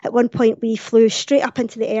At one point, we flew straight up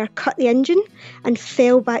into the air, cut the engine, and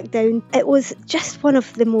fell back down. It was just one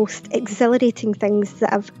of the most exhilarating things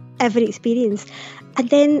that I've ever experienced. And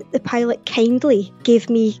then the pilot kindly gave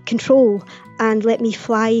me control and let me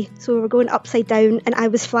fly. So we were going upside down, and I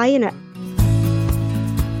was flying it.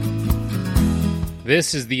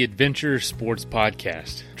 This is the Adventure Sports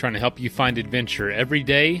Podcast, trying to help you find adventure every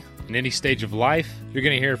day in any stage of life. You're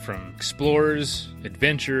going to hear from explorers,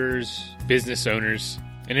 adventurers, business owners,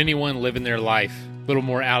 and anyone living their life a little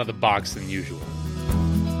more out of the box than usual.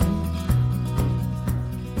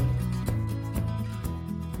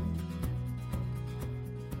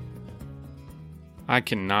 I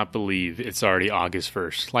cannot believe it's already August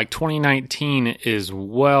 1st. Like 2019 is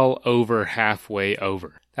well over halfway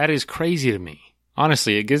over. That is crazy to me.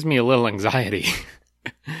 Honestly, it gives me a little anxiety.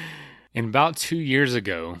 And about 2 years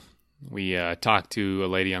ago, we talked to a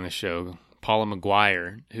lady on the show, Paula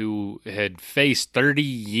McGuire, who had faced 30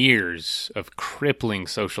 years of crippling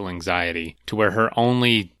social anxiety to where her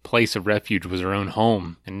only place of refuge was her own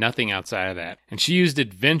home and nothing outside of that. And she used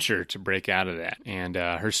adventure to break out of that. And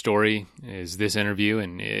her story is this interview,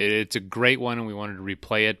 and it's a great one, and we wanted to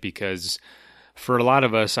replay it because for a lot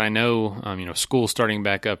of us, I know, school's starting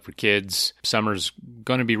back up for kids. Summer's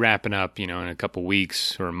going to be wrapping up, in a couple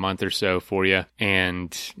weeks or a month or so for you.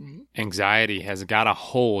 And anxiety has got a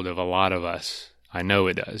hold of a lot of us. I know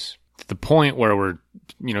it does. To the point where we're,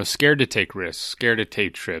 scared to take risks, scared to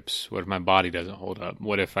take trips. What if my body doesn't hold up?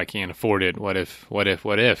 What if I can't afford it? What if?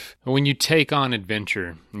 But when you take on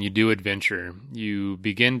adventure and you do adventure, you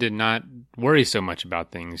begin to not worry so much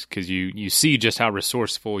about things because you see just how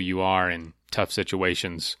resourceful you are in tough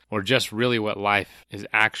situations, or just really what life is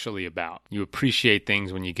actually about. You appreciate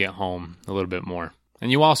things when you get home a little bit more.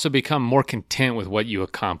 And you also become more content with what you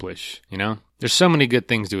accomplish, There's so many good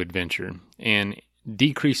things to adventure, and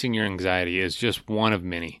decreasing your anxiety is just one of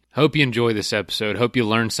many. Hope you enjoy this episode. Hope you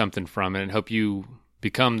learn something from it, and hope you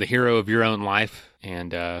become the hero of your own life.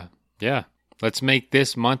 And let's make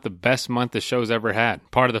this month the best month the show's ever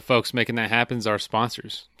had. Part of the folks making that happen is our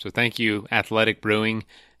sponsors. So thank you, Athletic Brewing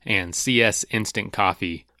and CS Instant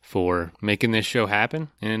Coffee, for making this show happen.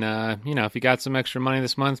 And, if you got some extra money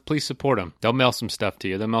this month, please support them. They'll mail some stuff to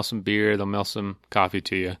you. They'll mail some beer. They'll mail some coffee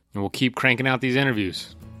to you. And we'll keep cranking out these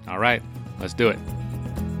interviews. All right, let's do it.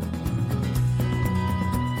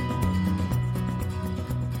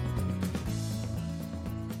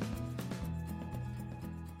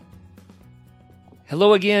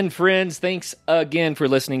 Hello again, friends. Thanks again for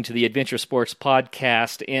listening to the Adventure Sports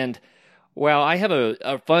Podcast. And well, I have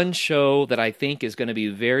a fun show that I think is going to be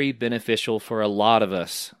very beneficial for a lot of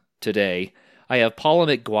us today. I have Paula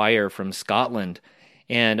McGuire from Scotland,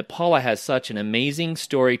 and Paula has such an amazing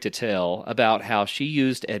story to tell about how she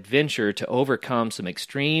used adventure to overcome some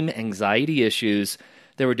extreme anxiety issues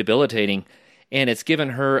that were debilitating, and it's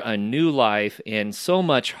given her a new life and so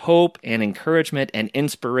much hope and encouragement and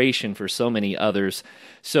inspiration for so many others.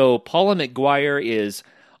 So Paula McGuire is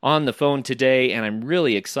on the phone today, and I'm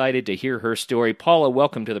really excited to hear her story. Paula,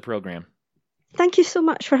 welcome to the program. Thank you so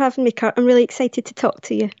much for having me, Kurt. I'm really excited to talk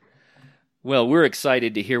to you. Well, we're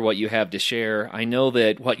excited to hear what you have to share. I know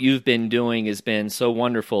that what you've been doing has been so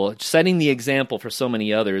wonderful, setting the example for so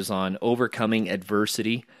many others on overcoming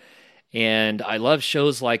adversity. And I love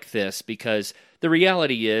shows like this because the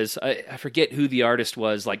reality is, I forget who the artist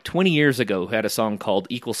was, like 20 years ago, who had a song called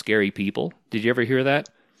Equal Scary People. Did you ever hear that?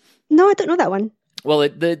 No, I don't know that one. Well,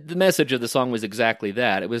 the message of the song was exactly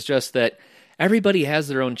that. It was just that everybody has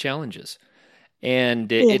their own challenges,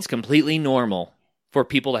 and it's completely normal for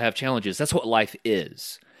people to have challenges. That's what life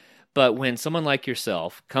is. But when someone like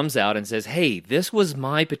yourself comes out and says, hey, this was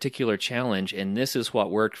my particular challenge, and this is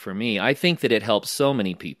what worked for me, I think that it helps so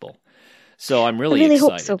many people. So I'm really excited.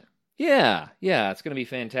 Hope so. Yeah, it's going to be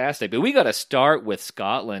fantastic. But we got to start with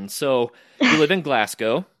Scotland. So you live in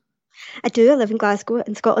Glasgow. I do. I live in Glasgow,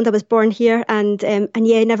 in Scotland. I was born here, and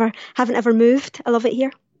haven't ever moved. I love it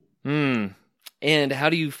here. And how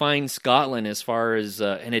do you find Scotland as far as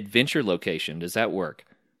an adventure location? Does that work?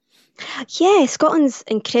 Yeah, Scotland's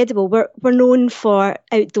incredible. We're known for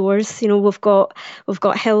outdoors. We've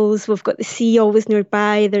got hills, we've got the sea always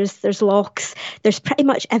nearby. There's lochs. There's pretty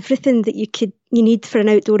much everything that you need for an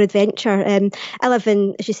outdoor adventure. I live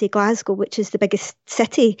in, as you say, Glasgow, which is the biggest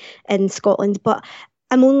city in Scotland, but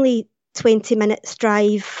I'm only 20 minutes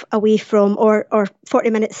drive away from, or 40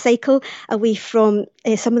 minutes cycle away from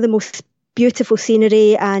some of the most beautiful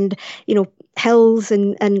scenery and hills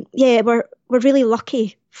and we're really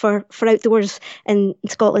lucky for outdoors in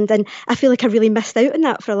Scotland, and I feel like I really missed out on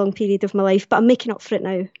that for a long period of my life, but I'm making up for it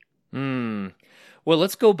now. Well,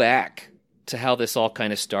 let's go back to how this all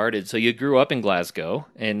kind of started. So you grew up in Glasgow,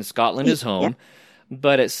 and Scotland is home. Yeah.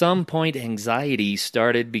 But at some point, anxiety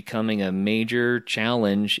started becoming a major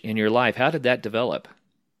challenge in your life. How did that develop?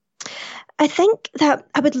 I think that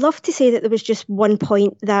I would love to say that there was just one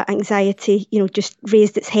point that anxiety, just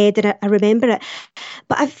raised its head, and I remember it.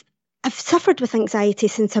 But I've suffered with anxiety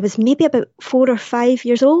since I was maybe about 4 or 5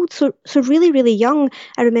 years old. So really, really young.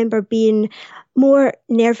 I remember being more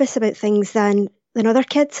nervous about things than other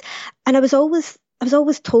kids. And I was always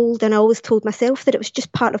told, and I always told myself, that it was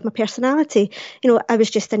just part of my personality. I was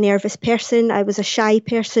just a nervous person. I was a shy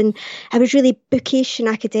person. I was really bookish and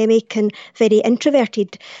academic and very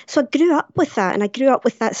introverted. So I grew up with that, and I grew up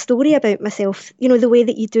with that story about myself. The way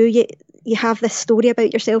that you do, you have this story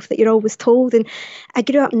about yourself that you're always told. And I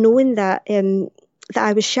grew up knowing that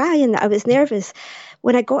I was shy and that I was nervous.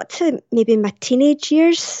 When I got to maybe my teenage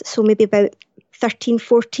years, so maybe about 13,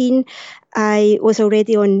 14, I was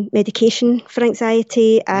already on medication for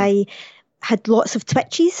anxiety. I had lots of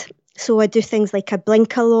twitches. So I do things like I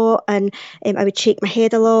blink a lot, and I would shake my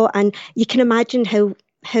head a lot. And you can imagine how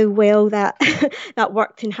well that that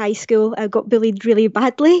worked in high school. I got bullied really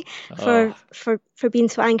badly for being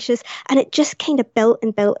so anxious. And it just kind of built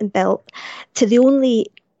and built and built to the only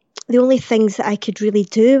things that I could really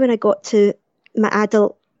do when I got to my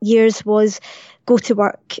adult years was go to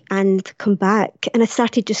work and come back. And I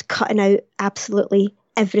started just cutting out absolutely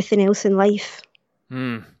everything else in life.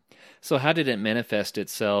 So how did it manifest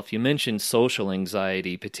itself? You mentioned social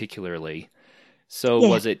anxiety particularly. So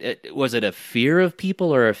was it a fear of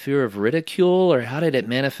people or a fear of ridicule, or how did it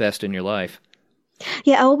manifest in your life?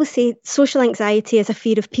 Yeah, I always say social anxiety is a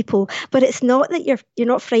fear of people, but it's not that you're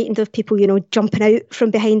not frightened of people, jumping out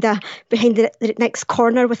from behind the next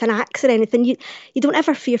corner with an axe or anything. You don't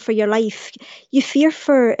ever fear for your life. You fear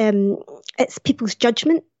for it's people's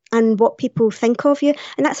judgment and what people think of you,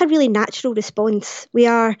 and that's a really natural response. We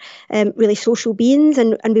are really social beings,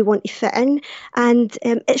 and we want to fit in, and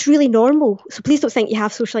it's really normal. So please don't think you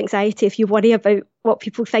have social anxiety if you worry about what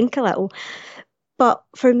people think a little. But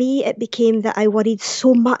for me, it became that I worried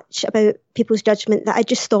so much about people's judgment that I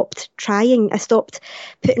just stopped trying. I stopped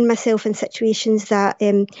putting myself in situations that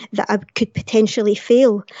I could potentially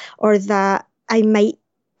fail, or that I might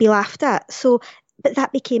be laughed at. But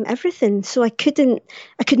that became everything. So I could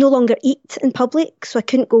no longer eat in public. So I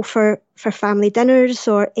couldn't go for family dinners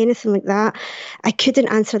or anything like that. I couldn't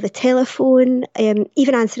answer the telephone.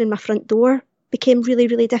 Even answering my front door became really,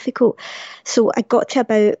 really difficult. So I got to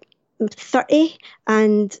about 30,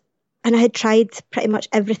 and I had tried pretty much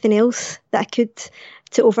everything else that I could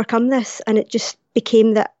to overcome this, and it just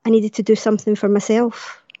became that I needed to do something for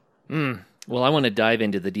myself. Well, I want to dive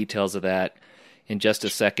into the details of that in just a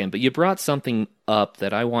second, but you brought something up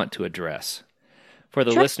that I want to address. For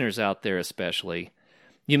the listeners out there especially,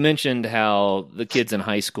 you mentioned how the kids in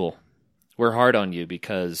high school were hard on you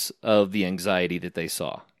because of the anxiety that they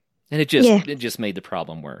saw, and it just made the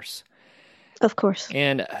problem worse. Of course.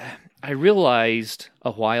 And I realized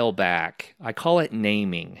a while back, I call it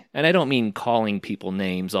naming. And I don't mean calling people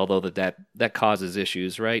names, although that causes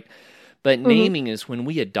issues, right? But naming is when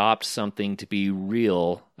we adopt something to be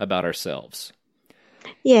real about ourselves.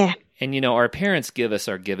 Yeah. And, our parents give us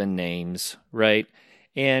our given names, right?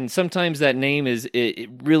 And sometimes that name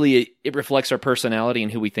it reflects our personality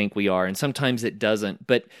and who we think we are, and sometimes it doesn't.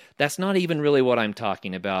 But that's not even really what I'm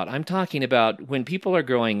talking about. I'm talking about when people are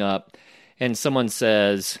growing up and someone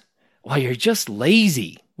says, "Well, you're just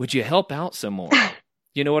lazy. Would you help out some more?"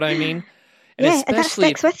 You know what I mean? And yeah, and that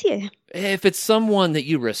sticks with you. If it's someone that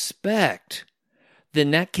you respect,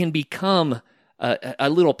 then that can become a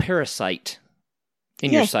little parasite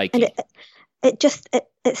in your psyche. And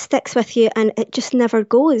it sticks with you, and it just never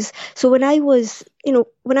goes. So when I was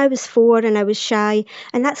 4 and I was shy,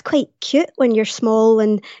 and that's quite cute when you're small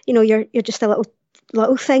and you're just a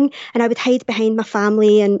little thing, and I would hide behind my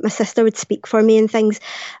family, and my sister would speak for me and things,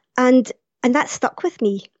 and that stuck with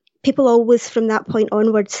me. People always from that point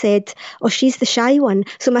onwards said, "Oh, she's the shy one."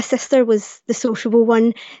 So my sister was the sociable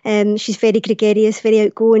one. She's very gregarious, very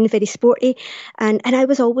outgoing, very sporty, and I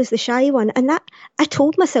was always the shy one. And that I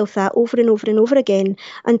told myself that over and over and over again,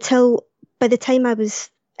 until by the time I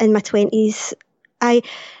was in my 20s,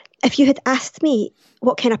 if you had asked me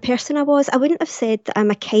what kind of person I was, I wouldn't have said that I'm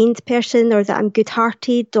a kind person or that I'm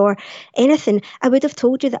good-hearted or anything. I would have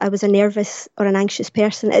told you that I was a nervous or an anxious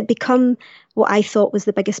person. It had become what I thought was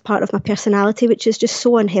the biggest part of my personality, which is just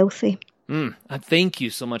so unhealthy. Thank you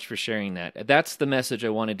so much for sharing that. That's the message I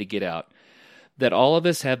wanted to get out, that all of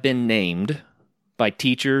us have been named by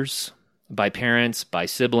teachers, by parents, by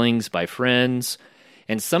siblings, by friends,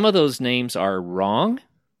 and some of those names are wrong,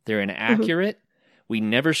 they're inaccurate. We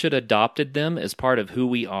never should have adopted them as part of who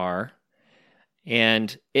we are.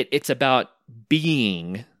 And it's about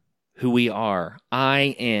being who we are.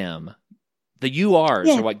 I am. The you are's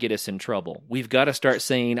are what get us in trouble. We've got to start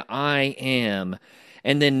saying, I am.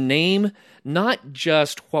 And then name not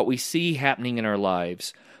just what we see happening in our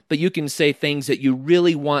lives, but you can say things that you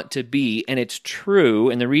really want to be, and it's true.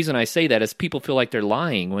 And the reason I say that is people feel like they're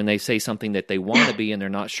lying when they say something that they want to be and they're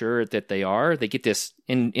not sure that they are. They get this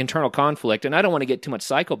internal conflict, and I don't want to get too much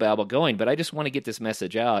psychobabble going, but I just want to get this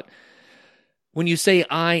message out. When you say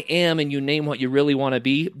I am and you name what you really want to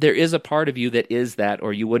be, there is a part of you that is that,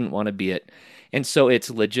 or you wouldn't want to be it. And so it's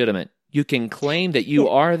legitimate. You can claim that you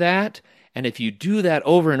are that, and if you do that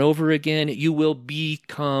over and over again, you will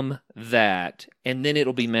become that, and then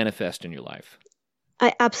it'll be manifest in your life.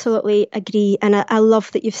 I absolutely agree, and I love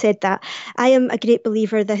that you've said that. I am a great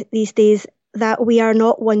believer that these days that we are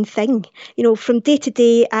not one thing. You know, from day to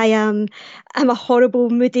day, I'm a horrible,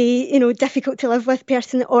 moody, difficult to live with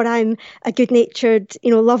person, or I'm a good-natured,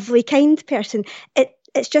 lovely, kind person.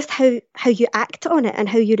 It's just how you act on it and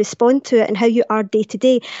how you respond to it and how you are day to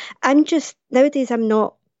day. Nowadays, I'm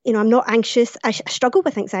not anxious. I struggle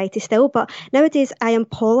with anxiety still, but nowadays I am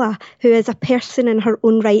Paula, who is a person in her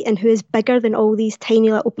own right and who is bigger than all these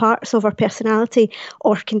tiny little parts of her personality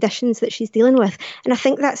or conditions that she's dealing with. And I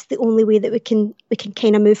think that's the only way that we can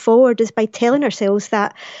kind of move forward, is by telling ourselves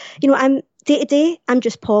that, I'm day to day, I'm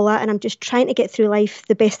just Paula, and I'm just trying to get through life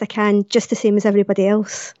the best I can, just the same as everybody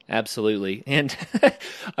else. Absolutely. And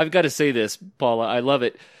I've got to say this, Paula, I love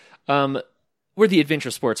it. We're the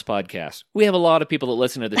Adventure Sports Podcast. We have a lot of people that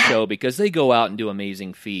listen to the show because they go out and do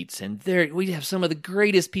amazing feats, and we have some of the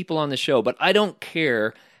greatest people on the show, but I don't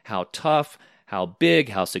care how tough, how big,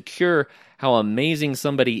 how secure, how amazing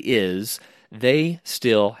somebody is, they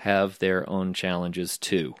still have their own challenges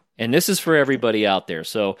too. And this is for everybody out there.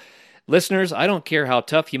 So listeners, I don't care how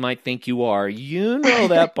tough you might think you are,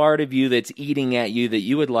 that part of you that's eating at you that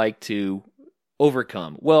you would like to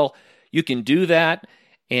overcome. Well, you can do that.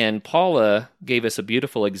 And Paula gave us a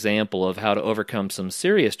beautiful example of how to overcome some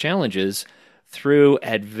serious challenges through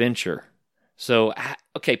adventure. So,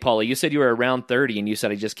 okay, Paula, you said you were around 30 and you said,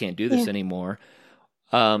 I just can't do this anymore.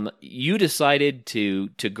 You decided to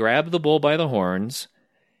grab the bull by the horns,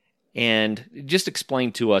 and just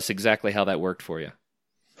explain to us exactly how that worked for you.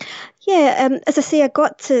 Yeah, as I say, I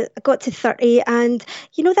got to 30, and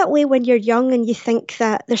that way when you're young and you think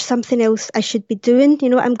that there's something else I should be doing.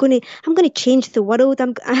 I'm going to change the world.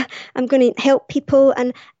 I'm going to help people,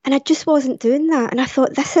 and I just wasn't doing that. And I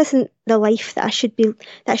thought, this isn't the life that I should be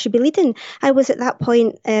leading. I was at that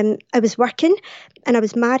point. I was working and I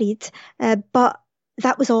was married, but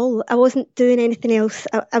that was all. I wasn't doing anything else.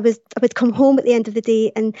 I would come home at the end of the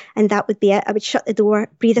day, and that would be it. I would shut the door,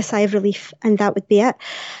 breathe a sigh of relief, and that would be it.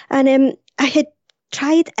 And I had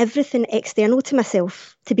tried everything external to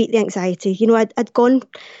myself to beat the anxiety. I'd gone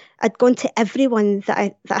to everyone that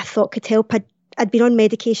I thought could help. I'd been on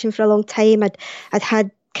medication for a long time. I'd had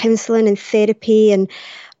counselling and therapy and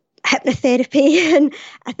hypnotherapy, and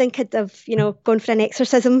I think I'd have gone for an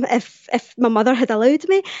exorcism if my mother had allowed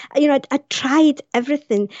me. I'd tried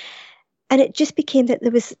everything, and it just became that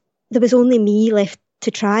there was only me left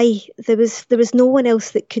to try. There was no one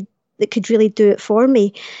else that could really do it for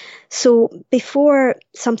me. So before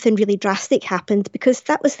something really drastic happened, because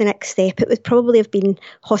that was the next step, it would probably have been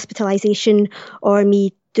hospitalisation or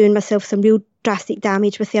me doing myself some real drastic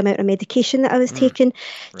damage with the amount of medication that I was taking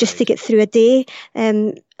just to get through a day.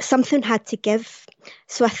 Something had to give.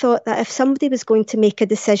 So I thought that if somebody was going to make a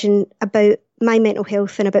decision about my mental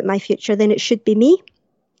health and about my future, then it should be me.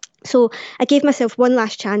 So I gave myself one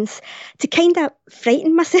last chance to kind of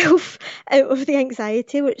frighten myself out of the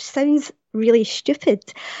anxiety, which sounds really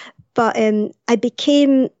stupid. But I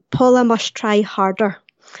became Paula Must Try Harder.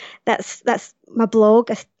 That's my blog.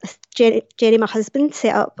 Jerry, my husband,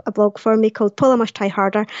 set up a blog for me called Paula Must Try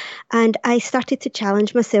Harder. And I started to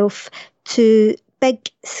challenge myself to big,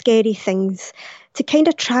 scary things, to kind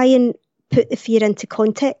of try and put the fear into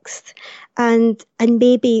context and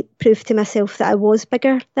maybe prove to myself that I was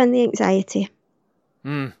bigger than the anxiety.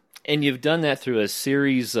 And you've done that through a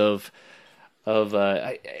series of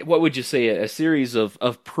what would you say, a series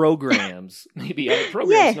of programs? Maybe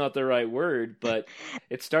program's not the right word, but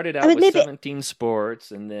it started out with 17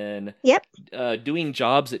 sports, and then doing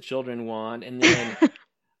jobs that children want, and then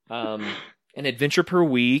an adventure per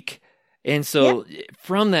week. And so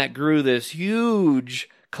from that grew this huge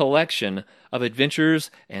collection of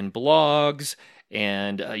adventures and blogs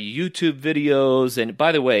and YouTube videos. And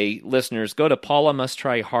by the way, listeners, go to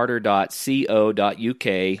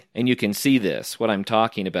paulamustTryHarder.co.uk and you can see this, what I'm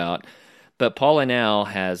talking about. but Paula now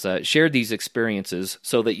has shared these experiences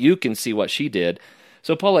so that you can see what she did.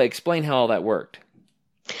 So Paula, explain how all that worked.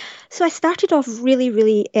 So I started off really,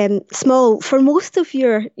 really small. For most of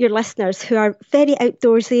your listeners who are very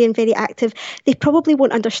outdoorsy and very active, they probably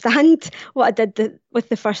won't understand what I did with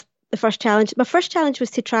the first challenge. My first challenge was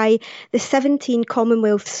to try the 17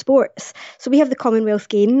 Commonwealth sports. So we have the Commonwealth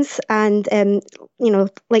Games and,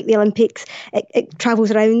 like the Olympics, it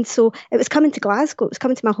travels around. So it was coming to Glasgow, it was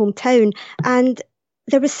coming to my hometown, and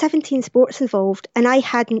there was 17 sports involved, and I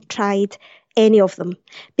hadn't tried any of them,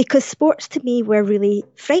 because sports to me were really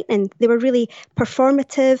frightening. They were really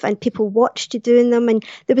performative and people watched you doing them, and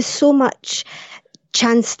there was so much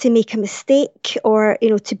chance to make a mistake or,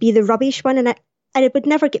 to be the rubbish one, and I would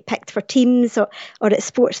never get picked for teams or at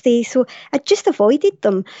sports day, so I just avoided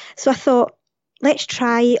them. So I thought, let's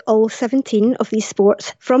try all 17 of these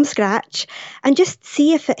sports from scratch and just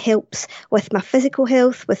see if it helps with my physical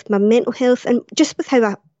health, with my mental health, and just with how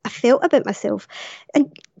I felt about myself,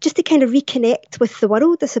 and just to kind of reconnect with the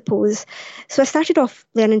world, I suppose. So I started off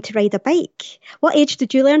learning to ride a bike. What age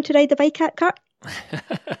did you learn to ride a bike at, Kurt?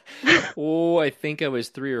 Oh, I think I was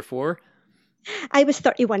 3 or 4. I was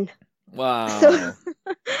 31. Wow. So,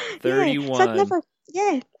 31.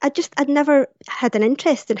 I'd never had an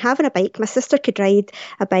interest in having a bike. My sister could ride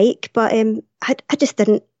a bike, but I just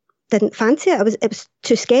didn't fancy it. It was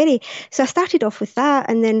too scary. So I started off with that,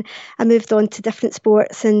 and then I moved on to different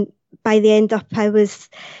sports, and by the end up I was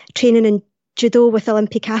training in judo with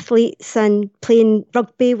Olympic athletes and playing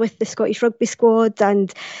rugby with the Scottish rugby squad,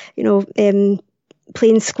 and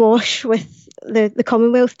playing squash with the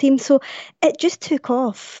Commonwealth team. So it just took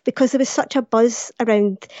off because there was such a buzz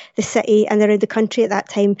around the city and around the country at that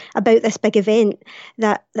time about this big event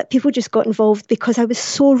that people just got involved because I was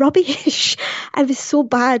so rubbish. I was so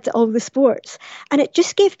bad at all the sports. And it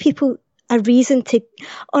just gave people a reason to,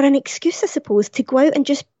 or an excuse, I suppose, to go out and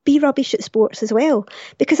just be rubbish at sports as well.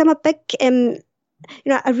 Because I'm a big,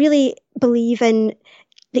 I really believe in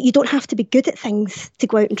that you don't have to be good at things to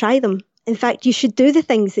go out and try them. In fact, you should do the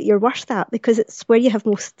things that you're worst at because it's where you have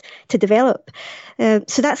most to develop.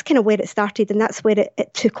 So that's kind of where it started, and that's where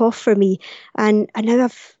it took off for me. And now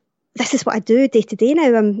this is what I do day to day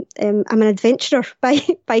now. I'm an adventurer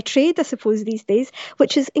by trade, I suppose, these days,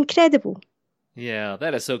 which is incredible. Yeah,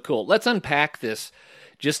 that is so cool. Let's unpack this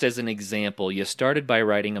just as an example. You started by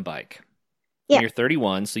riding a bike. Yeah. You're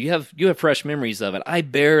 31, so you have fresh memories of it. I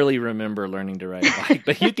barely remember learning to ride a bike,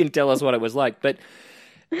 but you can tell us what it was like. But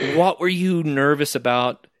what were you nervous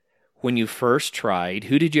about when you first tried?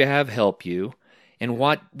 Who did you have help you? And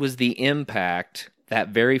what was the impact that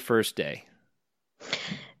very first day?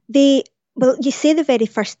 Well, you say the very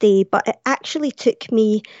first day, but it actually took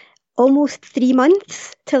me almost 3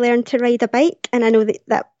 months to learn to ride a bike. And I know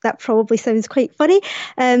that probably sounds quite funny.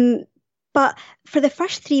 But for the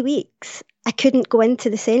first 3 weeks, I couldn't go into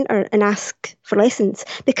the centre and ask for lessons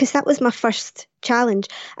because that was my first challenge.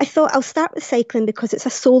 I thought I'll start with cycling because it's a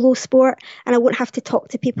solo sport and I won't have to talk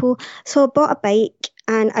to people. So I bought a bike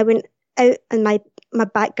and I went out in my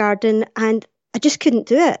back garden and I just couldn't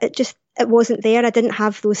do it. It wasn't there. I didn't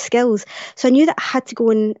have those skills. So I knew that I had to go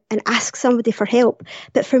and ask somebody for help.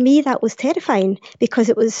 But for me, that was terrifying because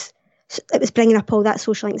it was bringing up all that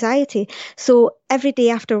social anxiety. So every day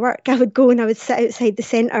after work, I would go and I would sit outside the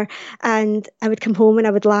centre and I would come home and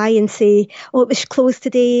I would lie and say, oh, it was closed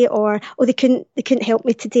today, or, oh, they couldn't help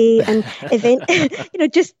me today. And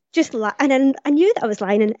just lie. And then I knew that I was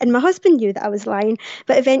lying, and my husband knew that I was lying.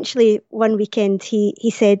 But eventually one weekend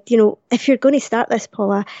he said, if you're going to start this,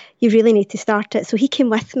 Paula, you really need to start it. So he came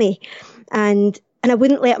with me and I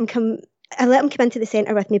wouldn't let him come. I let him come into the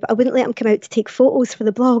centre with me, but I wouldn't let him come out to take photos for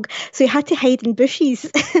the blog. So he had to hide in bushes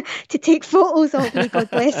to take photos of me, God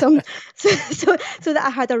bless him, so that I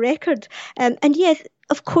had a record. And yes,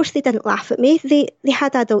 of course they didn't laugh at me. They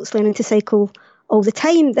had adults learning to cycle all the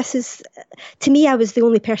time. This is, to me, I was the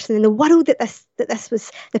only person in the world that this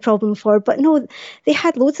was the problem for. But no, they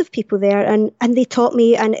had loads of people there and they taught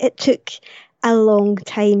me, and it took a long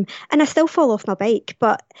time. And I still fall off my bike,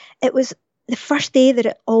 but it was the first day that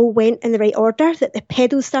it all went in the right order, that the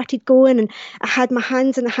pedals started going and I had my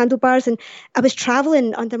hands on the handlebars and I was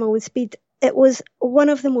travelling under my own speed. It was one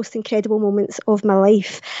of the most incredible moments of my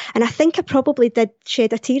life. And I think I probably did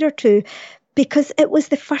shed a tear or two because it was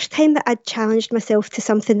the first time that I'd challenged myself to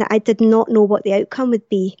something that I did not know what the outcome would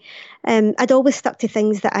be. I'd always stuck to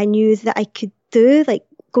things that I knew that I could do, like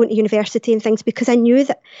going to university and things, because I knew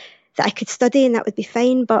that I could study and that would be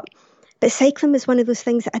fine. But cycling was one of those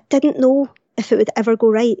things that I didn't know if it would ever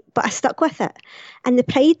go right, but I stuck with it. And the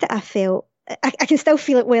pride that I felt, I can still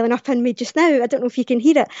feel it welling up in me just now. I don't know if you can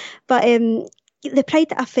hear it, but the pride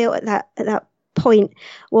that I felt at that point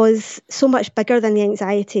was so much bigger than the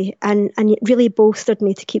anxiety, and it really bolstered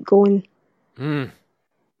me to keep going.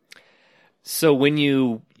 So when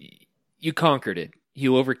you conquered it,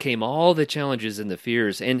 you overcame all the challenges and the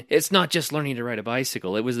fears, and it's not just learning to ride a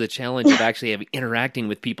bicycle. It was the challenge of actually interacting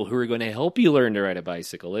with people who are going to help you learn to ride a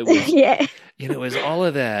bicycle. It was, it was all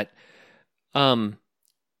of that.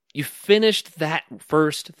 You finished that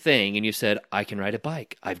first thing, and you said, "I can ride a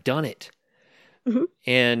bike. I've done it." Mm-hmm.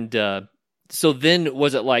 And so then,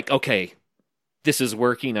 was it like, okay, this is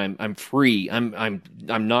working. I'm free. I'm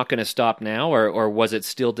not going to stop now, or was it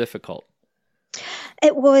still difficult?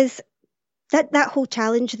 It was. That whole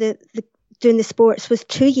challenge, the doing the sports, was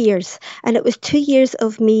 2 years, and it was 2 years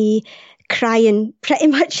of me crying pretty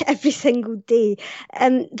much every single day.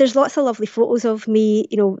 There's lots of lovely photos of me,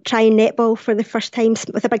 trying netball for the first time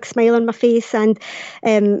with a big smile on my face, and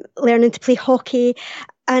learning to play hockey,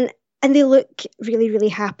 and they look really, really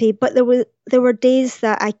happy. But there were days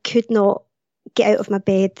that I could not get out of my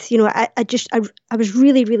bed. I was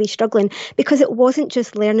really, really struggling, because it wasn't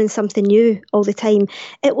just learning something new all the time.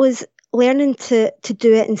 It was learning to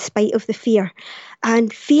do it in spite of the fear.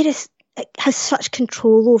 And fear has such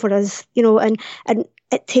control over us, and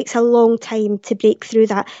it takes a long time to break through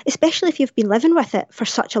that, especially if you've been living with it for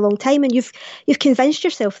such a long time, and you've convinced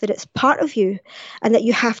yourself that it's part of you and that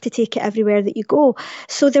you have to take it everywhere that you go.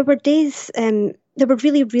 So there were days, there were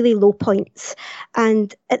really, really low points.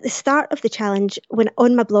 And at the start of the challenge, when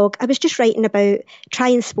on my blog, I was just writing about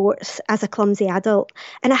trying sports as a clumsy adult.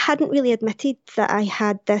 And I hadn't really admitted that I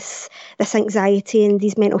had this anxiety and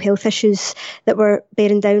these mental health issues that were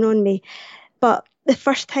bearing down on me. But the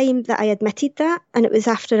first time that I admitted that, and it was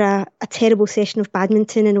after a terrible session of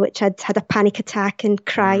badminton in which I'd had a panic attack and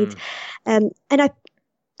cried. And I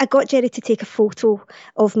got Jerry to take a photo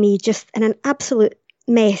of me just in an absolute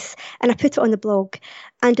mess, and I put it on the blog,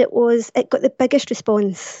 and it got the biggest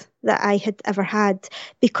response that I had ever had,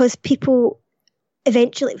 because people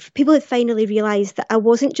had finally realised that I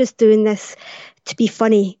wasn't just doing this to be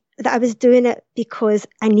funny, that I was doing it because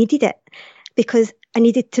I needed it, because I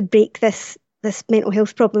needed to break this mental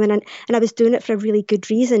health problem, and I was doing it for a really good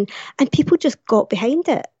reason, and people just got behind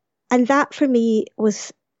it. And that for me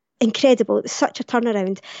was incredible. It was such a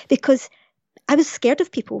turnaround, because I was scared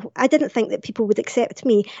of people. I didn't think that people would accept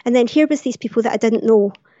me. And then here was these people that I didn't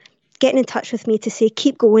know getting in touch with me to say,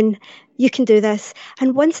 keep going, you can do this.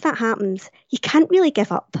 And once that happens, you can't really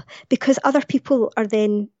give up, because other people are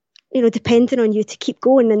then, depending on you to keep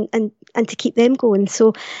going and to keep them going.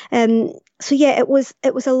 So yeah, it was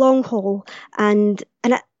a long haul, and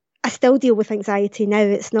I still deal with anxiety now.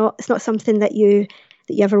 It's not something that you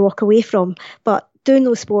ever walk away from, but doing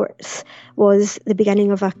those sports was the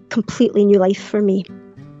beginning of a completely new life for me.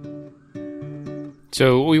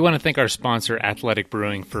 So we want to thank our sponsor, Athletic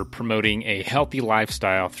Brewing, for promoting a healthy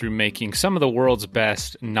lifestyle through making some of the world's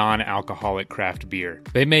best non-alcoholic craft beer.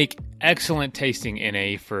 They make excellent tasting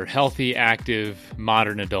NA for healthy, active,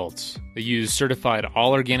 modern adults. They use certified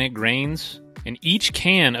all-organic grains, and each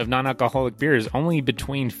can of non-alcoholic beer is only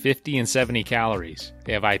between 50 and 70 calories.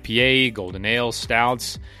 They have IPA, golden ale,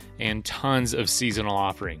 stouts, and tons of seasonal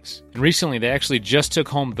offerings. And recently, they actually just took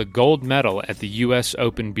home the gold medal at the U.S.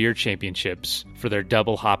 Open Beer Championships for their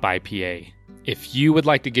double hop IPA. If you would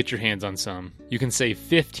like to get your hands on some, you can save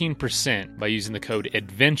 15% by using the code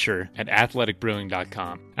ADVENTURE at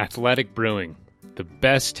athleticbrewing.com. Athletic Brewing, the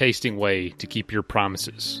best tasting way to keep your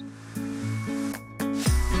promises.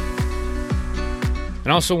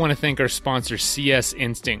 And I also want to thank our sponsor, CS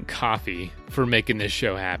Instant Coffee, for making this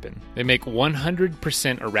show happen. They make 100%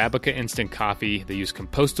 Arabica instant coffee. They use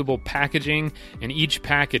compostable packaging, and each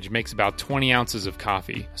package makes about 20 ounces of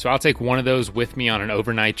coffee. So I'll take one of those with me on an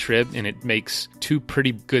overnight trip, and it makes 2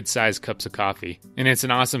 pretty good-sized cups of coffee. And it's an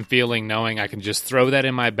awesome feeling knowing I can just throw that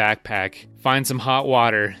in my backpack, find some hot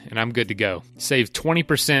water, and I'm good to go. Save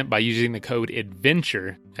 20% by using the code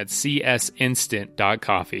ADVENTURE at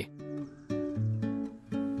csinstant.coffee.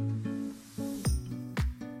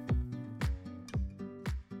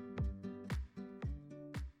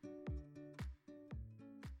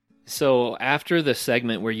 So after the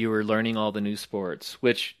segment where you were learning all the new sports,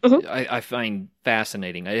 which I find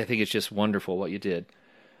fascinating, I think it's just wonderful what you did.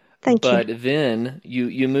 Thank you. But then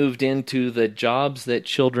you moved into the Jobs That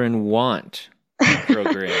Children Want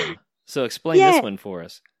program. So explain this one for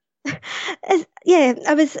us. I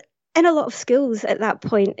was in a lot of schools at that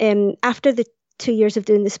point. After the 2 years of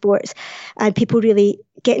doing the sports, and people really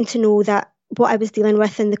getting to know that what I was dealing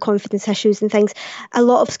with and the confidence issues and things, a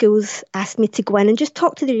lot of schools asked me to go in and just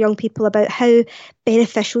talk to their young people about how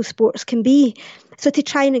beneficial sports can be. So to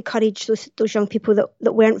try and encourage those young people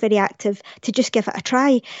that weren't very active to just give it a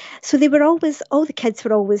try. So they were always, all the kids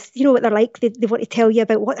were always, you know what they're like, they want to tell you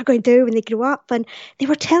about what they're going to do when they grow up. And they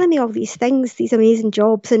were telling me all these things, these amazing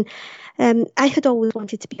jobs. And I had always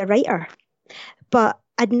wanted to be a writer, but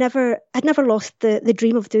I'd never lost the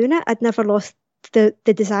dream of doing it. I'd never lost the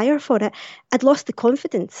desire for it. I'd lost the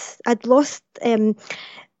confidence. I'd lost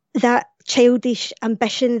that childish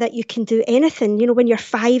ambition that you can do anything, you know, when you're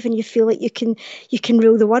 5 and you feel like you can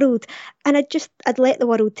rule the world. And I'd let the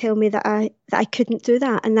world tell me that I couldn't do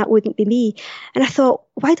that, and that wouldn't be me. And I thought,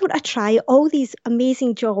 why don't I try all these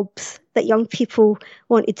amazing jobs that young people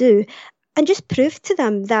want to do and just prove to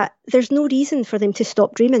them that there's no reason for them to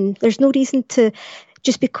stop dreaming. There's no reason to,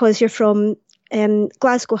 just because you're from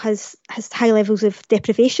Glasgow has high levels of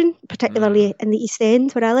deprivation, particularly in the East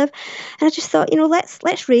End where I live. And I just thought, you know,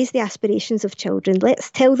 let's raise the aspirations of children. Let's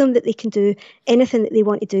tell them that they can do anything that they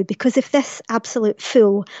want to do, because if this absolute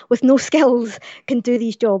fool with no skills can do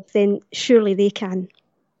these jobs, then surely they can.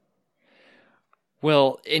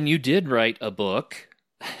 Well, and you did write a book.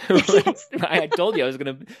 Yes. I told you I was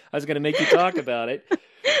gonna make you talk about it.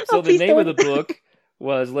 So Oh, the name don't. of the book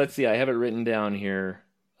was, let's see, I have it written down here.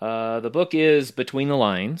 The book is Between the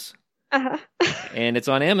Lines, Uh-huh. and it's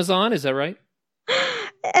on Amazon. Is that right?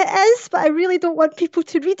 It is, but I really don't want people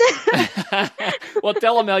to read it. Well,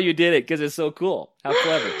 tell them how you did it, because it's so cool. How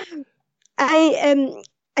clever. I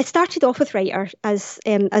started off with writer as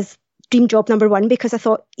dream job number one, because I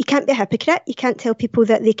thought you can't be a hypocrite. You can't tell people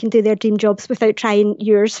that they can do their dream jobs without trying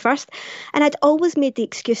yours first. And I'd always made the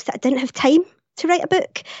excuse that I didn't have time to write a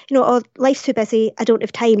book. You know, oh, life's too busy, I don't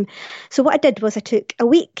have time. So what I did was I took a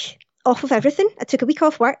week off of everything. I took a week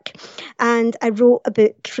off work and I wrote a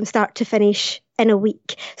book from start to finish in a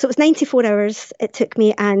week. So it was 94 hours it took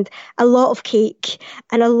me, and a lot of cake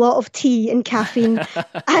and a lot of tea and caffeine.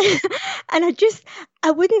 And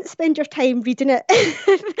I wouldn't spend your time reading it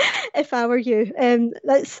if I were you.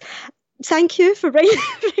 Thank you for bringing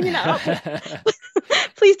it up.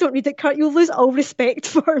 Please don't read it, Kurt. You'll lose all respect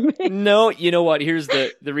for me. No, you know what? Here's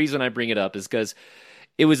the reason I bring it up is because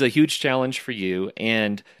it was a huge challenge for you,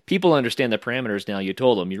 and people understand the parameters now. You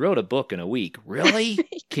told them you wrote a book in a week. Really?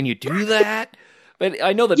 Can you do that? But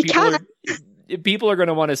I know that people are going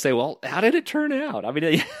to want to say, well, how did it turn out? I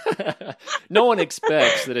mean, no one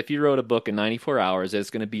expects that if you wrote a book in 94 hours,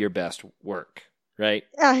 it's going to be your best work. Right?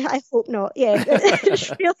 I hope not. Yeah,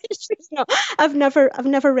 it's really not. I've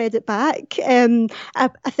never read it back. I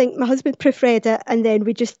think my husband proofread it, and then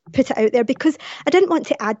we just put it out there because I didn't want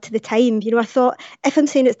to add to the time. You know, I thought if I'm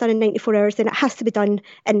saying it's done in 94 hours, then it has to be done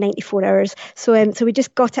in 94 hours. So we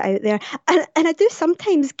just got it out there, and I do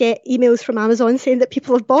sometimes get emails from Amazon saying that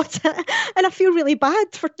people have bought it, and I feel really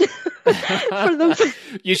bad for them.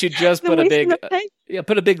 You should just put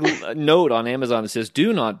a big note on Amazon that says,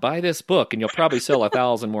 "Do not buy this book," and you'll probably sell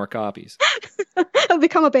 1,000 more copies. It'll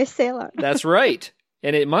become a bestseller. That's right.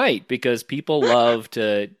 And it might, because people love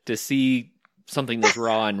to see something that's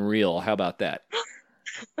raw and real. How about that?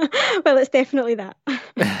 Well, it's definitely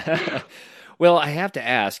that. Well, I have to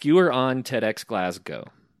ask, you were on TEDx Glasgow.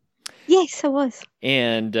 Yes, I was.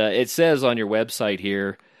 And it says on your website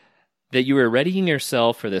here that you were readying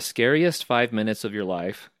yourself for the scariest 5 minutes of your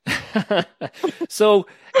life. So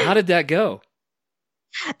how did that go?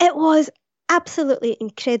 It was absolutely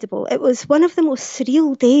incredible. It was one of the most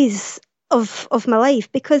surreal days of my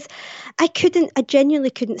life, because I genuinely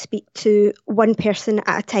couldn't speak to one person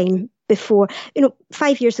at a time before. You know,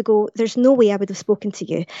 5 years ago, there's no way I would have spoken to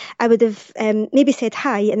you. I would have maybe said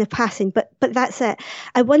hi in the passing, but that's it.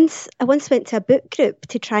 I once went to a book group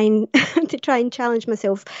to try and challenge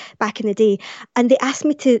myself back in the day, and they asked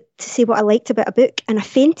me to say what I liked about a book, and I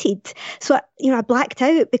fainted. So I blacked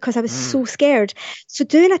out because I was so scared. So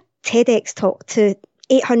doing a TEDx talk to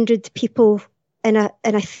 800 people in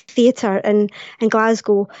a theatre in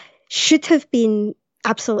Glasgow should have been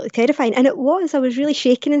absolutely terrifying, and it was. I was really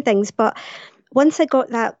shaking and things, but once I got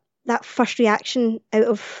that first reaction out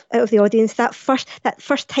of the audience, that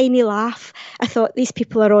first tiny laugh, I thought these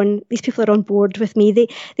people are on board with me.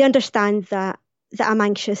 They understand that I'm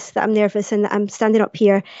anxious, that I'm nervous, and that I'm standing up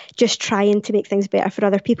here just trying to make things better for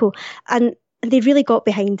other people. And they really got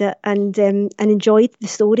behind it and enjoyed the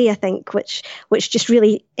story, I think, which just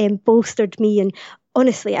really bolstered me. And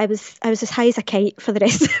honestly, I was as high as a kite for the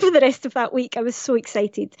rest of that week. I was so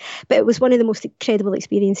excited, but it was one of the most incredible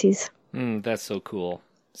experiences. That's so cool.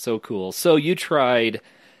 So cool. So you tried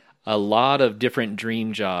a lot of different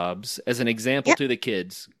dream jobs as an example to the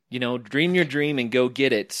kids. You know, dream your dream and go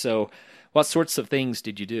get it. So what sorts of things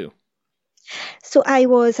did you do? So I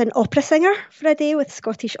was an opera singer for a day with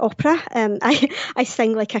Scottish Opera. I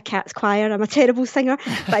sing like a cat's choir. I'm a terrible singer,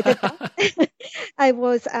 but I did that. I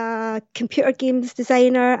was a computer games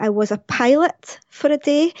designer. I was a pilot for a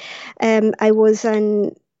day. I was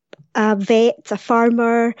a vet, a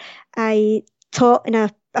farmer. I taught in a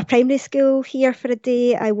primary school here for a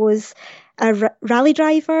day. I was a rally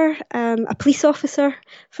driver, a police officer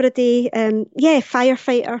for a day,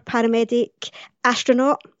 firefighter, paramedic,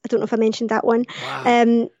 astronaut. I don't know if I mentioned that one.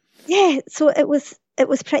 Wow. So it was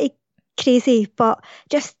pretty crazy, but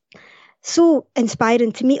just so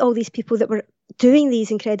inspiring to meet all these people that were doing these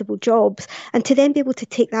incredible jobs, and to then be able to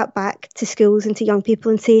take that back to schools and to young people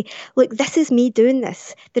and say, look, this is me doing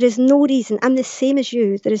this. There is no reason. I'm the same as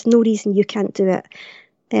you. There is no reason you can't do it.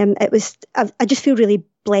 I just feel really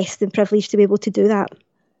blessed and privileged to be able to do that.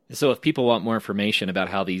 So if people want more information about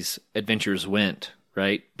how these adventures went,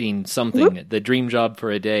 right, being something, the dream job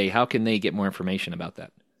for a day, how can they get more information about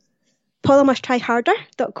that?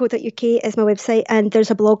 PaulaMustTryHarder.co.uk is my website, and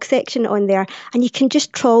there's a blog section on there, and you can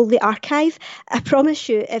just trawl the archive. I promise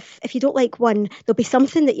you, if you don't like one, there'll be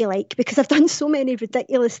something that you like, because I've done so many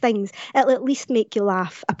ridiculous things. It'll at least make you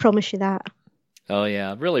laugh. I promise you that. Oh,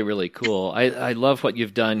 yeah. Really, really cool. I love what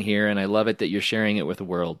you've done here, and I love it that you're sharing it with the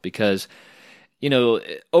world because,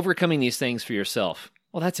 overcoming these things for yourself,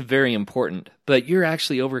 well, that's very important. But you're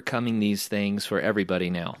actually overcoming these things for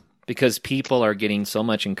everybody now because people are getting so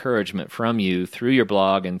much encouragement from you through your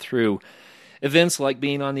blog and through events like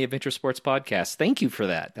being on the Adventure Sports Podcast. Thank you for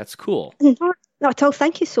that. That's cool. Not at all.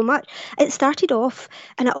 Thank you so much. It started off,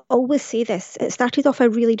 and I always say this, it started off a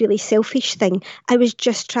really, really selfish thing. I was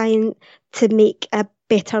just trying to make a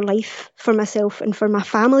better life for myself and for my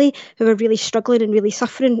family who were really struggling and really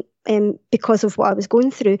suffering because of what I was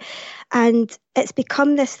going through. And it's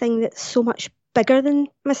become this thing that's so much bigger than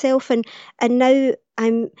myself. And now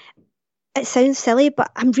it sounds silly, but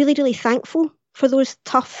I'm really, really thankful for those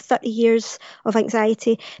tough 30 years of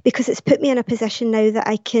anxiety, because it's put me in a position now that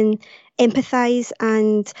I can empathise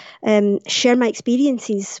and share my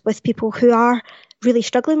experiences with people who are really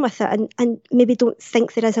struggling with it and maybe don't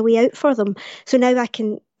think there is a way out for them. So now I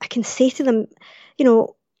can say to them,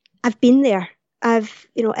 I've been there.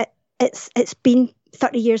 It's been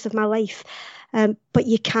 30 years of my life, but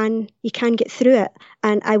you can get through it,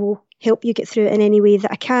 and I will help you get through it in any way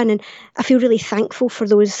that I can. And I feel really thankful for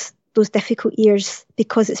those difficult years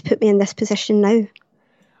because it's put me in this position now.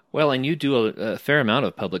 Well, and you do a fair amount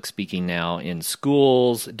of public speaking now in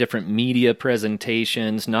schools, different media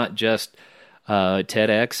presentations, not just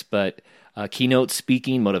TEDx, but keynote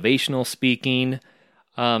speaking, motivational speaking.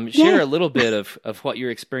 Share a little bit of what your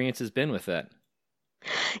experience has been with that.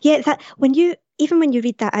 Yeah, that when you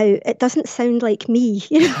read that out, it doesn't sound like me.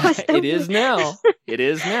 It is now. It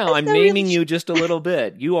is now. I'm naming you just a little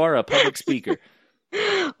bit. You are a public speaker.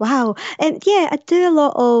 Wow. I do a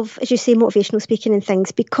lot of, as you say, motivational speaking and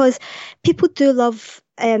things, because people do love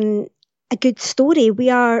a good story. We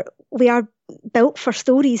are built for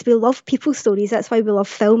stories. We love people's stories. That's why we love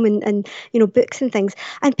film and books and things.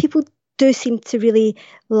 And people do seem to really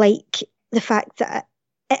like the fact that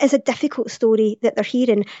it is a difficult story that they're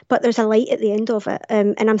hearing, but there's a light at the end of it.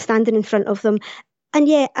 And I'm standing in front of them. And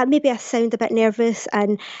maybe I sound a bit nervous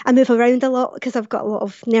and I move around a lot because I've got a lot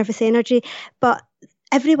of nervous energy. But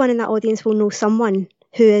everyone in that audience will know someone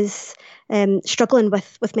who is struggling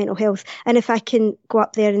with mental health. And if I can go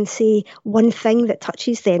up there and say one thing that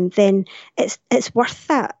touches them, then it's worth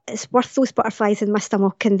that. It's worth those butterflies in my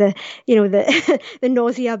stomach and the the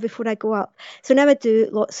nausea before I go up. So now I do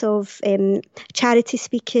lots of charity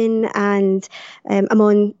speaking, and I'm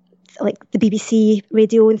on like the BBC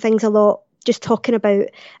radio and things a lot, just talking about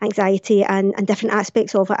anxiety and different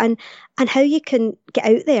aspects of it, and how you can get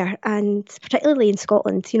out there, and particularly in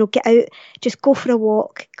Scotland, get out, just go for a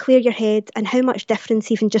walk, clear your head, and how much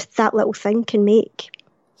difference even just that little thing can make.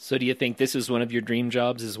 So do you think this is one of your dream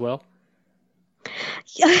jobs as well?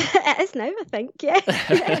 It is now, I think, yeah.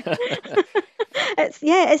 It's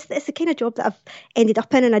the kind of job that I've ended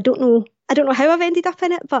up in, and I don't know how I've ended up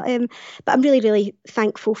in it, but I'm really, really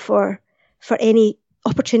thankful for any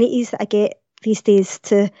opportunities that I get these days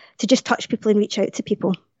to just touch people and reach out to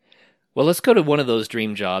people. Well, let's go to one of those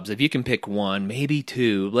dream jobs. If you can pick one, maybe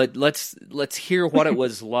two. Let's hear what it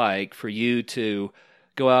was like for you to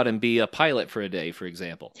go out and be a pilot for a day, for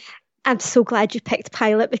example. I'm so glad you picked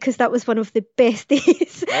pilot, because that was one of the best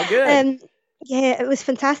days. Oh, good. It was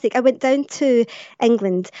fantastic. I went down to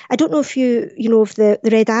England. I don't know if you know of the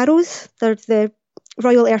Red Arrows. They're the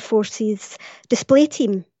Royal Air Force's display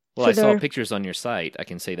team. Well, I saw pictures on your site. I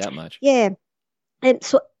can say that much. Yeah.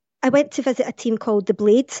 So I went to visit a team called the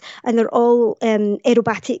Blades, and they're all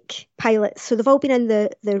aerobatic pilots. So they've all been in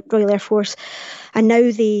the Royal Air Force, and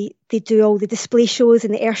now they do all the display shows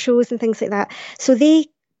and the air shows and things like that. So they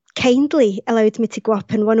kindly allowed me to go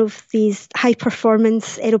up in one of these high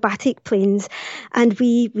performance aerobatic planes, and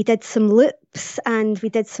we did some loops and we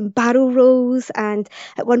did some barrel rolls, and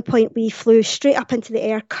at one point we flew straight up into the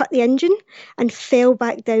air, cut the engine and fell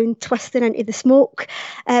back down twisting into the smoke.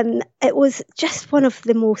 It was just one of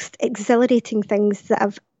the most exhilarating things that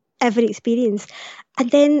I've ever experienced.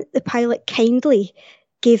 And then the pilot kindly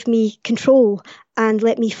gave me control and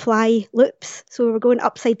let me fly loops. So we were going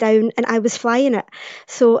upside down and I was flying it.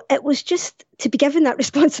 So it was just, to be given that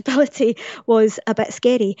responsibility was a bit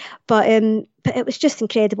scary, but it was just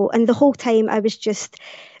incredible. And the whole time I was just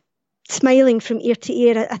smiling from ear to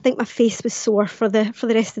ear. I think my face was sore for the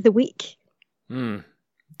rest of the week. I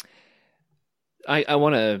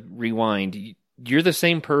want to rewind. You're the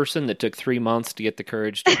same person that took 3 months to get the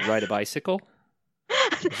courage to ride a bicycle?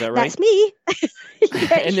 Is that right? That's me.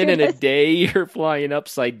 Yeah, and then in a day, you're flying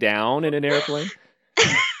upside down in an airplane?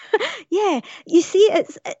 Yeah, you see,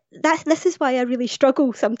 this is why I really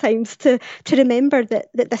struggle sometimes to remember that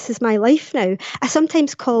this is my life now. I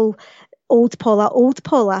sometimes call old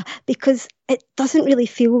Paula, because it doesn't really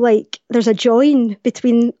feel like there's a join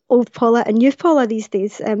between old Paula and new Paula these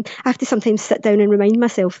days. I have to sometimes sit down and remind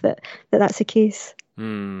myself that that's the case.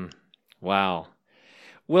 Wow.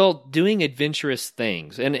 Well, doing adventurous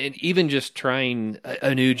things and even just trying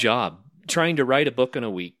a new job, trying to write a book in a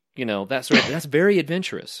week, that's very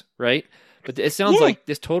adventurous, right? But it sounds like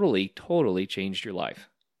this totally changed your life.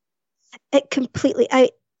 It completely.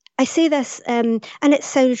 I say this, and it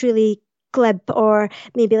sounds really glib or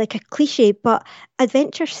maybe like a cliche, but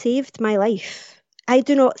adventure saved my life. I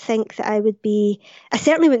do not think that I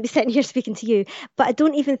certainly wouldn't be sitting here speaking to you, but I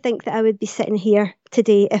don't even think that I would be sitting here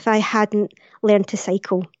today if I hadn't learned to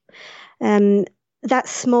cycle. That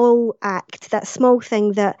small act, that small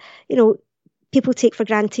thing that, people take for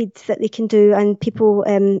granted that they can do, and people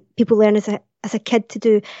learn as a kid to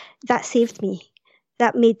do, that saved me.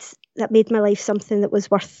 That made my life something that was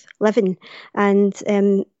worth living. And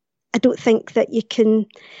I don't think that you can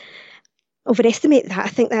overestimate that. I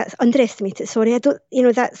think that's underestimated. Sorry,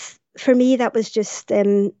 that's, for me, that was just,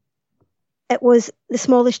 it was the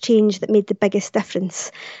smallest change that made the biggest difference.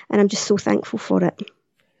 And I'm just so thankful for it.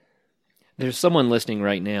 There's someone listening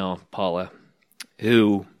right now, Paula,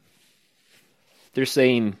 who they're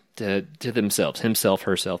saying to themselves, himself,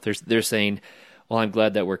 herself, they're saying, well, I'm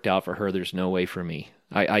glad that worked out for her. There's no way for me.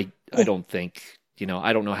 I don't think,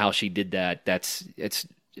 I don't know how she did that. That's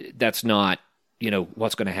not,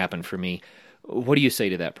 what's going to happen for me. What do you say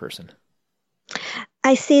to that person?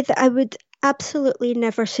 I say that I would absolutely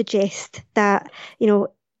never suggest that,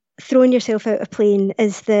 throwing yourself out of a plane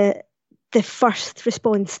is the first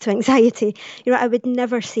response to anxiety. I would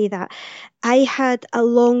never say that. I had a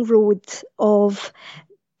long road of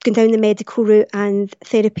going down the medical route and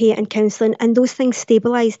therapy and counselling, and those things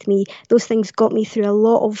stabilised me. Those things got me through a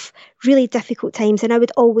lot of really difficult times, and I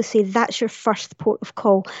would always say that's your first port of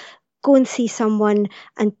call. Go and see someone,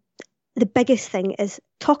 and the biggest thing is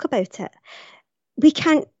talk about it. We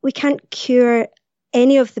can't cure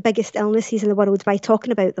any of the biggest illnesses in the world by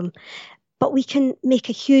talking about them, but we can make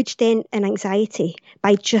a huge dent in anxiety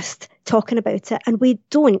by just talking about it. And we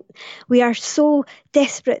don't. We are so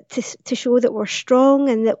desperate to show that we're strong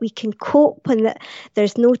and that we can cope and that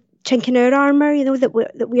there's no chink in our armour,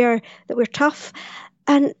 that we're tough.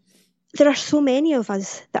 And there are so many of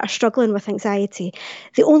us that are struggling with anxiety.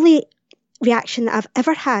 The only reaction that I've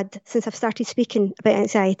ever had since I've started speaking about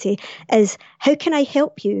anxiety is, how can I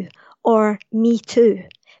help you? Or me too.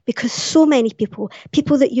 Because so many people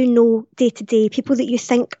that you know day to day, people that you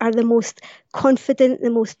think are the most confident, the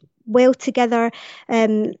most well together,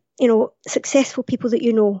 successful people that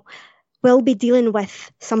you know, will be dealing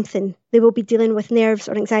with something. They will be dealing with nerves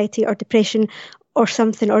or anxiety or depression or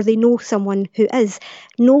something, or they know someone who is.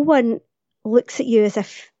 No one looks at you as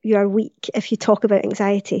if you are weak if you talk about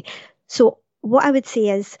anxiety. So what I would say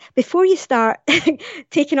is, before you start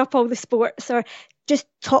taking up all the sports, or just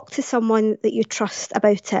talk to someone that you trust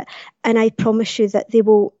about it, and I promise you that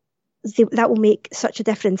that will make such a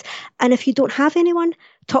difference. And if you don't have anyone,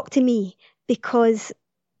 talk to me, because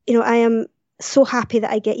I am so happy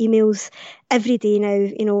that I get emails every day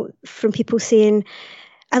now, from people saying,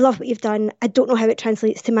 I love what you've done. I don't know how it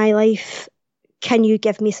translates to my life. Can you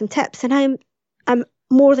give me some tips? And I'm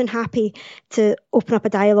more than happy to open up a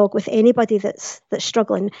dialogue with anybody that's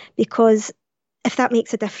struggling, because if that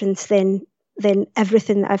makes a difference, then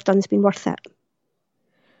everything that I've done has been worth it.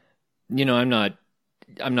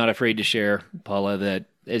 I'm not afraid to share, Paula, that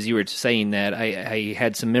as you were saying that, I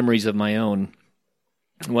had some memories of my own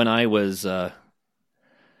when I was a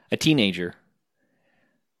teenager.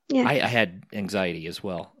 Yeah. I had anxiety as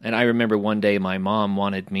well. And I remember one day my mom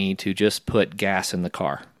wanted me to just put gas in the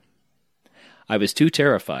car. I was too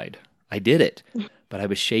terrified. I did it, but I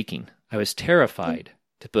was shaking. I was terrified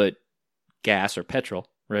to put gas or petrol,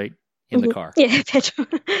 right, in the car. Yeah, petrol.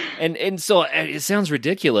 And so it sounds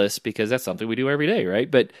ridiculous because that's something we do every day,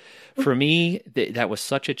 right? But for me, that was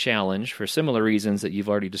such a challenge for similar reasons that you've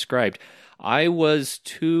already described. I was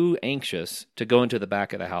too anxious to go into the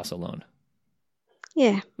back of the house alone.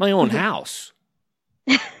 Yeah. My own house.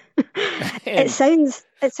 It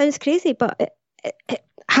sounds crazy, but it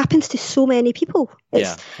happens to so many people. I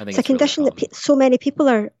think it's a condition really that so many people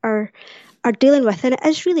are dealing with, and it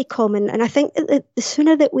is really common. And I think that the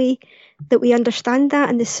sooner that we understand that,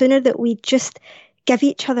 and the sooner that we just give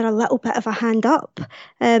each other a little bit of a hand up,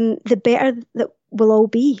 the better that we'll all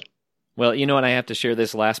be. Well, you know what? I have to share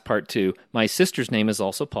this last part too. My sister's name is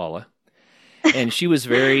also Paula. And she was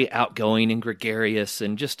very outgoing and gregarious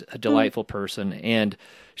and just a delightful person. And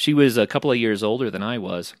she was a couple of years older than I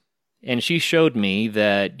was. And she showed me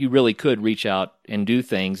that you really could reach out and do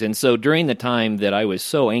things. And so during the time that I was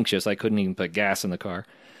so anxious I couldn't even put gas in the car,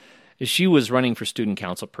 she was running for student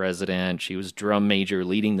council president. She was drum major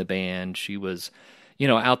leading the band. She was,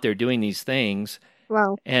 out there doing these things.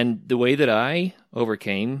 Wow. And the way that I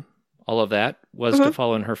overcame all of that was to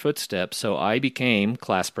follow in her footsteps. So I became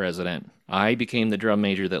class president. I became the drum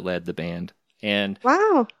major that led the band. And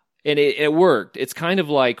wow. And it worked. It's kind of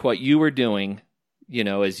like what you were doing,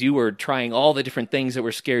 as you were trying all the different things that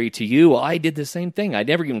were scary to you. Well, I did the same thing. I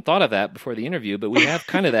never even thought of that before the interview, but we have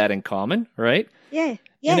kind of that in common, right? Yeah.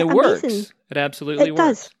 And it amazing. Works. It absolutely works.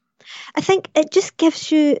 Does. I think it just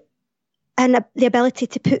gives you the ability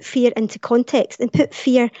to put fear into context and put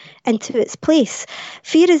fear into its place.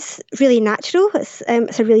 Fear is really natural. It's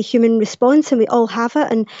a really human response, and we all have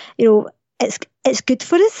it. And it's good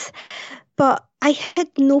for us. But I had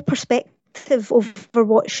no perspective over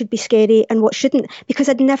what should be scary and what shouldn't, because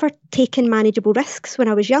I'd never taken manageable risks when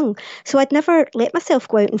I was young. So I'd never let myself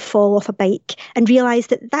go out and fall off a bike and realise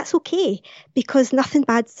that that's okay, because nothing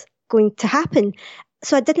bad's going to happen.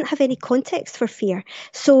 So I didn't have any context for fear.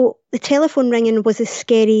 So the telephone ringing was as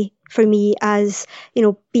scary for me as,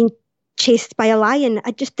 being chased by a lion.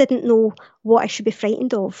 I just didn't know what I should be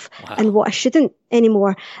frightened of and what I shouldn't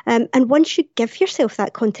anymore. And once you give yourself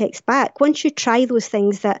that context back, once you try those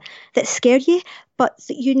things that scare you, but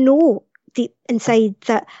deep inside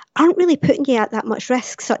that aren't really putting you at that much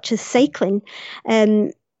risk, such as cycling,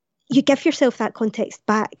 you give yourself that context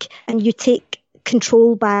back and you take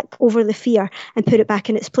control back over the fear and put it back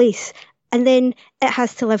in its place. And then it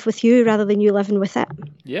has to live with you rather than you living with it.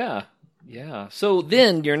 Yeah. Yeah. So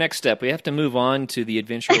then your next step, we have to move on to the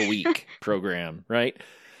Adventure Week program, right?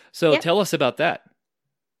 So Tell us about that.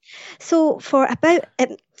 So for about,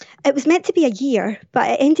 it was meant to be a year, but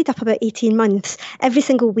it ended up about 18 months. Every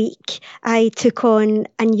single week, I took on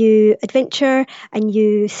a new adventure, a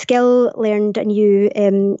new skill, learned a new,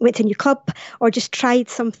 went to a new club, or just tried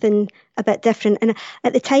something a bit different. And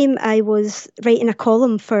at the time, I was writing a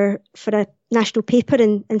column for a national paper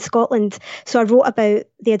in Scotland. So I wrote about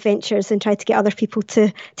the adventures and tried to get other people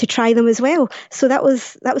to try them as well. So that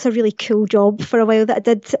was a really cool job for a while that I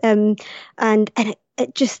did. And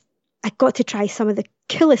it just, I got to try some of the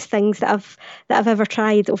coolest things that I've ever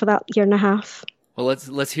tried over that year and a half. Well,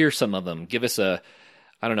 let's hear some of them. Give us a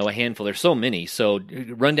handful. There's so many. So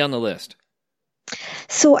run down the list.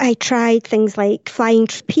 So I tried things like flying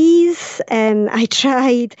trapeze. I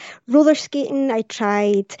tried roller skating. I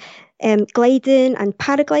tried gliding and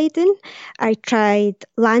paragliding. I tried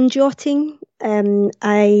land yachting.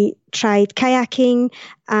 I tried kayaking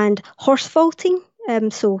and horse vaulting.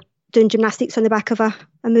 So doing gymnastics on the back of a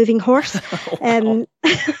moving horse. Wow.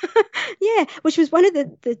 Yeah, which was one of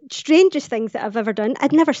the strangest things that I've ever done.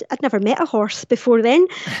 I'd never met a horse before then,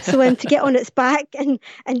 so to get on its back and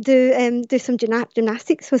do some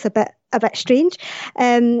gymnastics was a bit strange.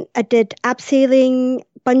 I did abseiling,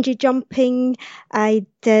 bungee jumping. I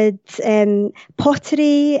did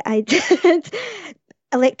pottery. I did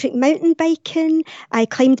electric mountain biking. I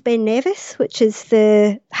climbed Ben Nevis, which is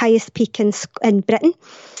the highest peak in Britain.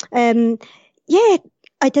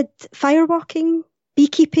 I did firewalking,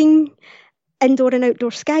 beekeeping, indoor and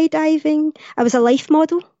outdoor skydiving. I was a life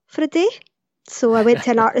model for a day. So I went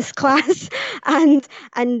to an artist class and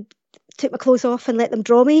took my clothes off and let them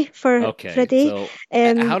draw me for a day.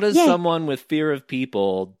 So how does someone with fear of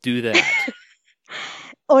people do that?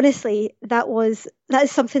 honestly, that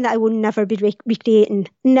is something that I will never be recreating.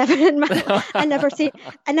 Never in my I never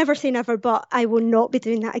say never, but I will not be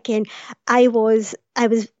doing that again. I was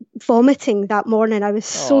vomiting that morning. I was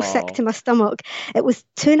so sick to my stomach. It was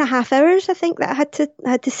 2.5 hours, I think, that I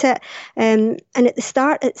had to sit. And at the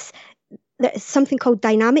start, there's something called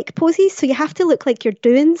dynamic poses, so you have to look like you're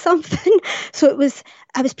doing something. So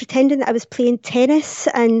I was pretending that I was playing tennis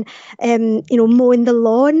and mowing the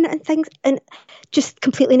lawn and things, and just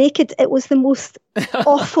completely naked. It was the most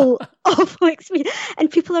awful experience. And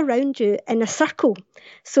people around you in a circle,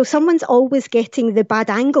 so someone's always getting the bad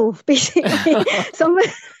angle, basically.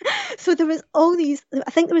 So there was all these, I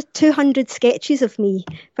think there was 200 sketches of me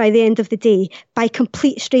by the end of the day by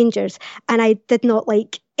complete strangers, and I did not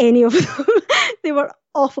like any of them. They were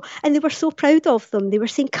awful, and they were so proud of them. They were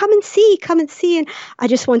saying, come and see, and I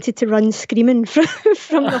just wanted to run screaming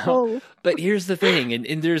from the hall. But here's the thing,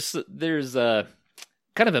 and there's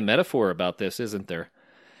kind of a metaphor about this, isn't there?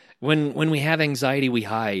 When we have anxiety, we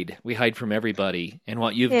hide from everybody, and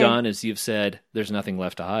what you've done is you've said there's nothing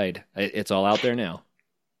left to hide. It's all out there now.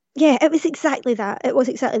 Yeah, it was exactly that.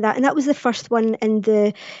 And that was the first one in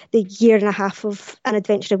the year and a half of An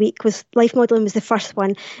Adventure a Week. Was life modelling was the first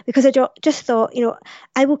one, because I just thought,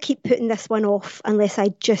 I will keep putting this one off unless I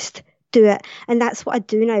just do it. And that's what I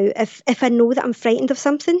do now. If I know that I'm frightened of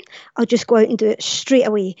something, I'll just go out and do it straight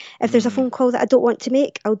away. If there's a phone call that I don't want to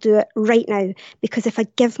make, I'll do it right now. Because if I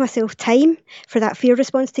give myself time for that fear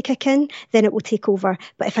response to kick in, then it will take over.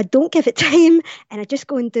 But if I don't give it time and I just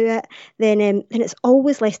go and do it, then it's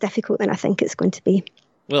always less difficult than I think it's going to be.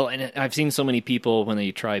 Well, and I've seen so many people when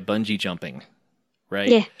they try bungee jumping, right?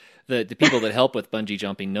 Yeah. The people that help with bungee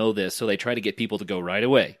jumping know this, so they try to get people to go right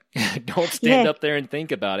away. Don't stand up there and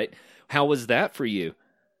think about it. How was that for you?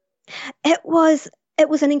 It was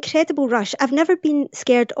an incredible rush. I've never been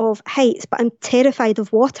scared of heights, but I'm terrified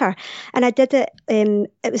of water. And I did it,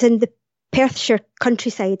 it was in the Perthshire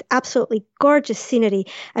countryside, absolutely gorgeous scenery.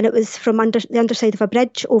 And it was from the underside of a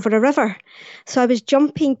bridge over a river. So I was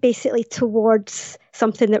jumping basically towards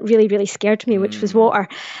something that really, really scared me, which was water.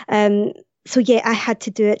 So yeah, I had to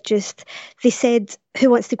do it. They said, who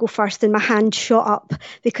wants to go first? And my hand shot up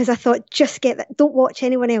because I thought, just get that. Don't watch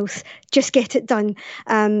anyone else. Just get it done.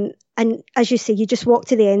 And as you say, you just walk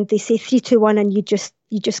to the end. They say 3, 2, 1, and you just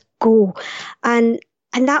go. And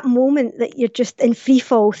that moment that you're just in free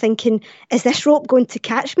fall thinking, is this rope going to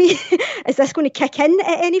catch me? Is this going to kick in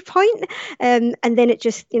at any point? And then it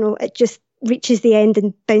just reaches the end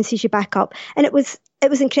and bounces you back up. And it was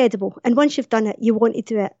incredible. And once you've done it, you want to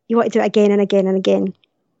do it. You want to do it again and again and again.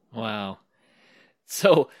 Wow.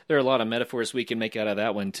 So there are a lot of metaphors we can make out of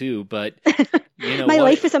that one too. But my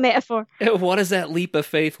life is a metaphor. What is that leap of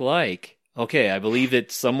faith like? Okay, I believe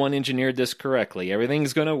that someone engineered this correctly.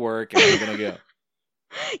 Everything's going to work and we're going to go.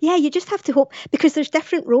 Yeah, you just have to hope, because there's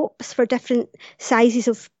different ropes for different sizes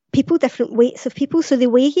of people, different weights of people, so they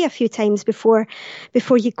weigh you a few times before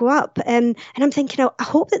you go up. And I'm thinking, I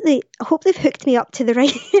hope they've hooked me up to the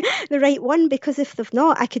right one, because if they've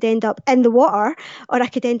not, I could end up in the water, or I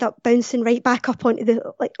could end up bouncing right back up onto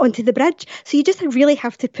the bridge. So you just really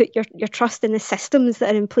have to put your trust in the systems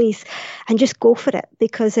that are in place and just go for it,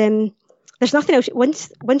 because there's nothing else. Once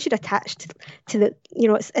you're attached to the,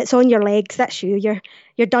 it's on your legs. That's you.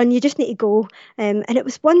 You're done. You just need to go. And it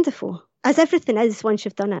was wonderful, as everything is once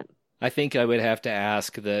you've done it. I think I would have to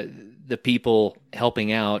ask the people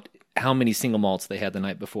helping out how many single malts they had the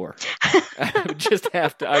night before. I would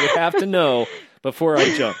have to know before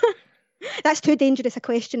I jump. That's too dangerous a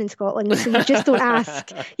question in Scotland. So you just don't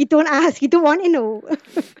ask. You don't ask. You don't want to know.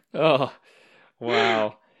 Oh,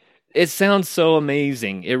 wow. It sounds so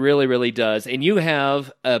amazing. It really, really does. And you have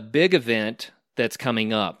a big event that's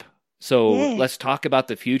coming up. So Let's talk about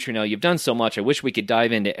the future now. You've done so much. I wish we could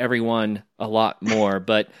dive into everyone a lot more,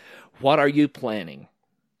 but what are you planning?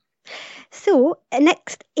 So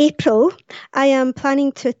next April, I am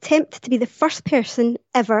planning to attempt to be the first person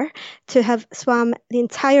ever to have swam the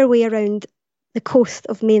entire way around the coast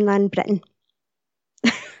of mainland Britain.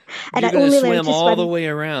 And you're going to swim all the way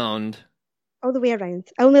around? All the way around.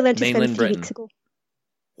 I only learned to swim 3 weeks ago.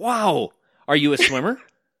 Wow. Are you a swimmer?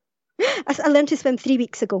 I learned to swim 3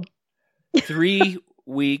 weeks ago. 3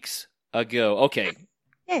 weeks ago. Okay.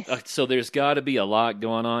 Yes. So there's got to be a lot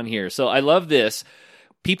going on here. So I love this.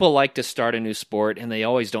 People like to start a new sport, and they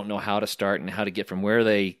always don't know how to start and how to get from where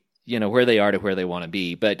they are to where they want to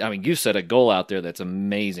be. But, I mean, you set a goal out there that's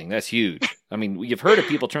amazing. That's huge. I mean, you've heard of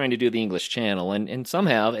people trying to do the English Channel, and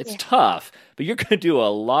somehow it's tough. But you're going to do a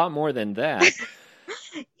lot more than that.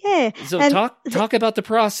 Yeah. So talk about the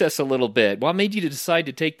process a little bit. What made you decide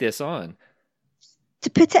to take this on? to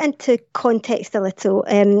put it into context a little,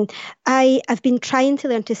 I've been trying to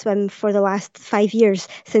learn to swim for the last 5 years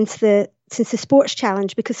since the sports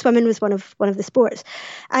challenge, because swimming was one of the sports.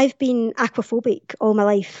 I've been aquaphobic all my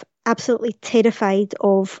life, absolutely terrified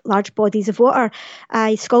of large bodies of water.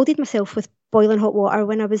 I scalded myself with boiling hot water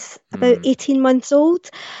when I was about 18 months old.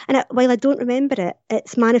 And while I don't remember it,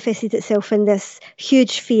 it's manifested itself in this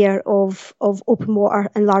huge fear of open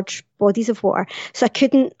water and large bodies of water. So I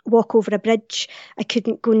couldn't walk over a bridge. I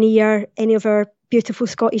couldn't go near any of our beautiful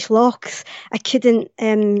Scottish lochs. I couldn't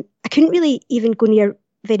really even go near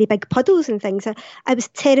very big puddles and things. I was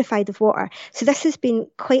terrified of water. So this has been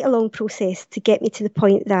quite a long process to get me to the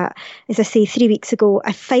point that, as I say, 3 weeks ago,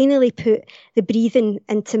 I finally put the breathing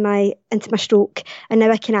into my stroke, and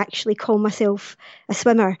now I can actually call myself a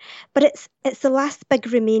swimmer. But it's the last big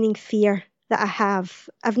remaining fear that I have.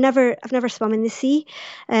 I've never swum in the sea.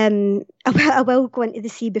 I will go into the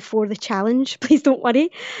sea before the challenge. Please don't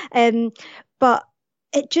worry. But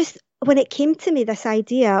it just, when it came to me, this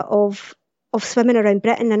idea of swimming around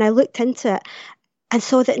Britain, and I looked into it and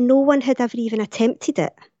saw that no one had ever even attempted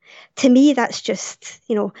it. To me, that's just,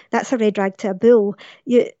 that's a red rag to a bull.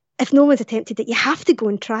 If no one's attempted it, you have to go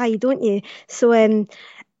and try, don't you? So, and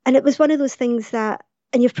it was one of those things that,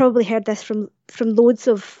 and you've probably heard this from loads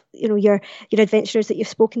of, your adventurers that you've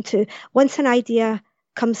spoken to. Once an idea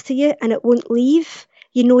comes to you and it won't leave,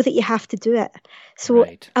 you know that you have to do it. So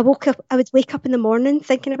right. I would wake up in the morning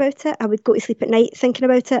thinking about it. I would go to sleep at night thinking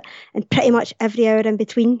about it. And pretty much every hour in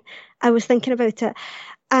between, I was thinking about it.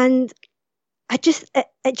 And it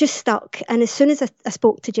just stuck. And as soon as I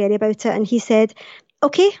spoke to Jerry about it and he said,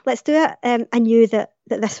 okay, let's do it, I knew that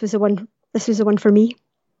this was the one. This was the one for me.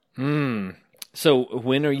 So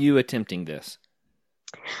when are you attempting this?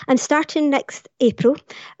 I'm starting next April,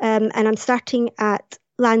 and I'm starting at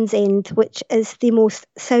Land's End, which is the most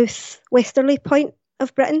southwesterly point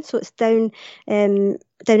of Britain, so it's down in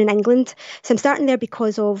England. So I'm starting there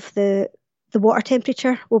because of the water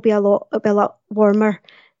temperature will be a lot warmer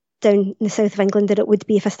down in the south of England than it would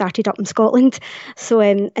be if I started up in Scotland. So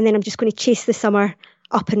and then I'm just going to chase the summer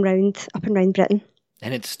up and round Britain.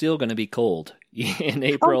 And it's still going to be cold in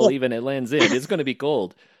April. Yeah. Even at Land's End, it's going to be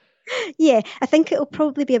cold. Yeah, I think it'll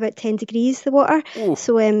probably be about 10 degrees the water. Ooh.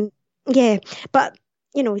 So yeah, but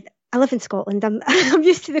I live in Scotland. I'm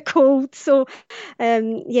used to the cold, so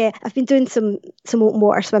yeah, I've been doing some open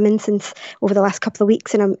water swimming since over the last couple of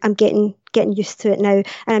weeks, and I'm getting used to it now. And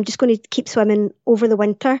I'm just going to keep swimming over the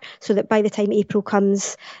winter, so that by the time April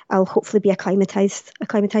comes, I'll hopefully be acclimatized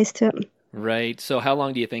to it. Right. So how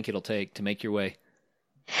long do you think it'll take to make your way?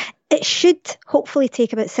 It should hopefully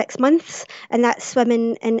take about 6 months, and that's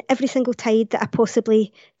swimming in every single tide that I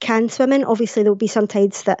possibly can swim in. Obviously, there will be some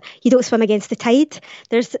tides that you don't swim against the tide.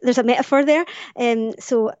 There's a metaphor there.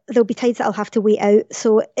 So there'll be tides that I'll have to wait out.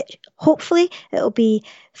 So hopefully it'll be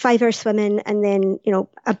 5 hours swimming, and then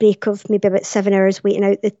a break of maybe about 7 hours waiting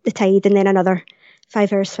out the tide, and then another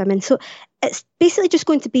 5 hours swimming. So it's basically just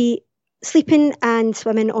going to be sleeping and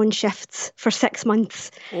swimming on shifts for 6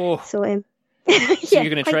 months. Oh. So so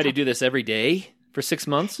you're going to try to do this every day for 6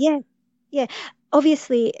 months? Yeah.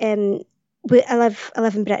 Obviously, I live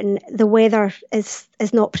in Britain. The weather is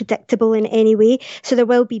not predictable in any way, so there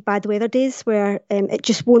will be bad weather days where it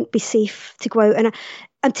just won't be safe to go out. And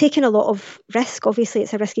I'm taking a lot of risk. Obviously,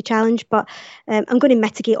 it's a risky challenge, but I'm going to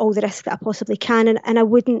mitigate all the risk that I possibly can. And I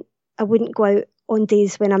wouldn't go out on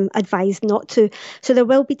days when I'm advised not to. So there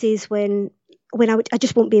will be days when I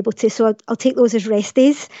just won't be able to. So I'll take those as rest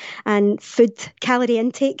days and food calorie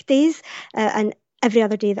intake days, and every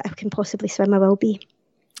other day that I can possibly swim, I will be.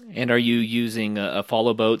 And are you using a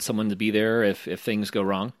follow boat, someone to be there if things go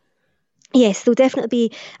wrong? Yes, there'll definitely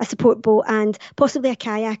be a support boat and possibly a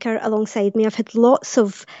kayaker alongside me. I've had lots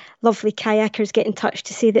of lovely kayakers get in touch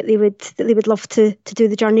to say that they would love to do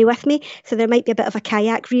the journey with me. So there might be a bit of a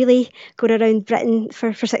kayak relay going around Britain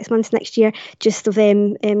for 6 months next year, just of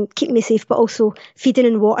them keeping me safe, but also feeding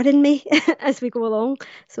and watering me as we go along.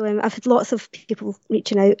 So I've had lots of people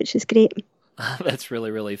reaching out, which is great. That's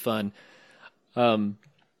really, really fun.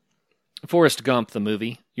 Forrest Gump, the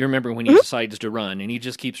movie. You remember when he decides to run, and he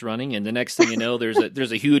just keeps running, and the next thing you know,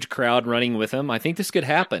 there's a huge crowd running with him. I think this could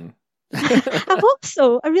happen. I hope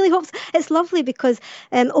so. I really hope so. It's lovely because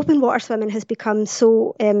open water swimming has become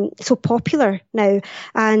so popular now,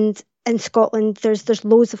 and in Scotland there's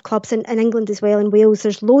loads of clubs, in England as well, in Wales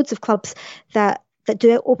there's loads of clubs that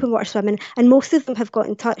do open water swimming, and most of them have got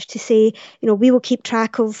in touch to say, we will keep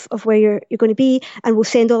track of where you're going to be, and we'll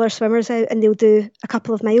send all our swimmers out and they'll do a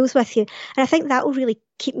couple of miles with you. And I think that will really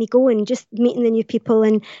keep me going, just meeting the new people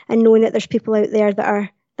and knowing that there's people out there that are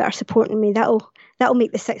that are supporting me. That'll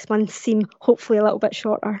make the 6 months seem hopefully a little bit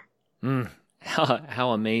shorter. How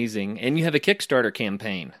amazing. And you have a Kickstarter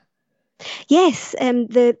campaign. Yes,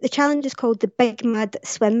 the challenge is called the Big Mad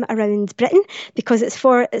Swim Around Britain because it's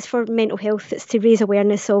for mental health. It's to raise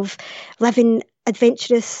awareness of living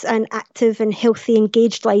adventurous and active and healthy,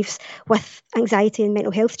 engaged lives with anxiety and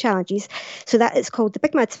mental health challenges. So that it's called the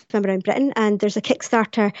Big Mad Swim Around Britain, and there's a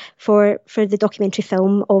Kickstarter for the documentary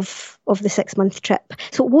film of the 6 month trip.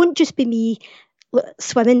 So it won't just be me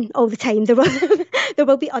swimming all the time. There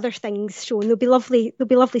will be other things shown. There'll be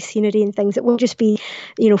lovely scenery and things. It won't just be,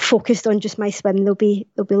 focused on just my swim. There'll be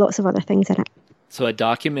lots of other things in it. So a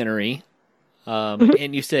documentary,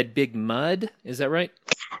 and you said Big Mud, is that right?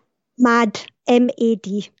 Mad,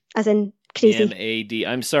 M-A-D, as in crazy. M-A-D.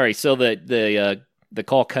 I'm sorry. So the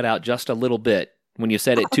call cut out just a little bit. When you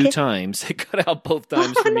said it two times, it cut out both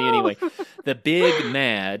times for me anyway. The Big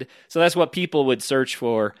Mad. So that's what people would search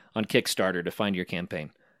for on Kickstarter to find your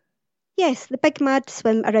campaign. Yes, the Big Mad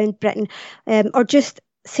Swim Around Britain. Or just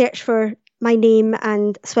search for my name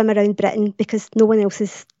and Swim Around Britain because no one else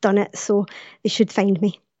has done it, so they should find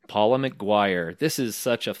me. Paula McGuire. This is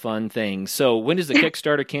such a fun thing. So when does the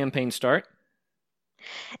Kickstarter campaign start?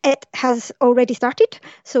 It has already started,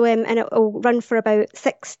 so and it will run for about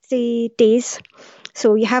 60 days.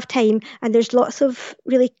 So you have time, and there's lots of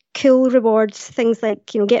really cool rewards. Things like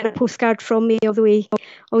getting a postcard from me all the way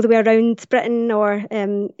around Britain, or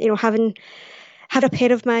having had a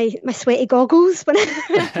pair of my sweaty goggles when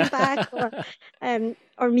I come back,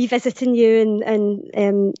 or me visiting you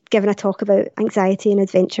and giving a talk about anxiety and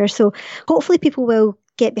adventure. So hopefully people will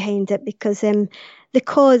get behind it because the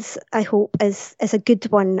cause, I hope, is a good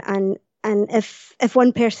one, and if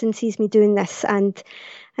one person sees me doing this and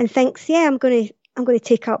thinks, yeah, I'm going to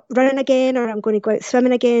take up running again, or I'm going to go out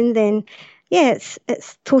swimming again, then yeah,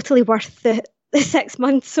 it's totally worth the 6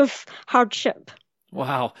 months of hardship.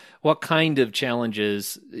 Wow. What kind of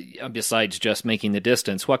challenges, besides just making the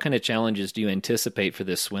distance, what kind of challenges do you anticipate for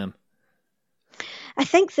this swim? I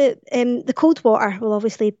think that the cold water will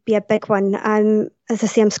obviously be a big one. As I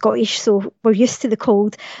say, I'm Scottish, so we're used to the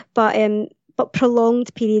cold, but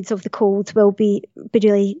prolonged periods of the cold will be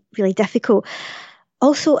really, really difficult.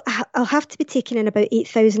 Also, I'll have to be taking in about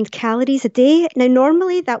 8,000 calories a day. Now,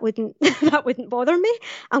 normally that wouldn't bother me.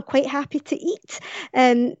 I'm quite happy to eat,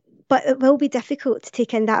 but it will be difficult to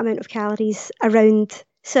take in that amount of calories around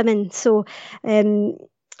swimming. So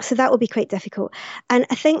that will be quite difficult. And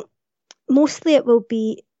I think mostly it will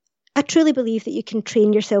be, I truly believe that you can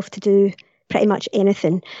train yourself to do pretty much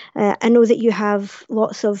anything. I know that you have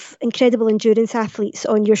lots of incredible endurance athletes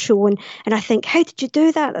on your show, and I think, how did you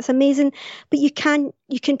do that? That's amazing. But you can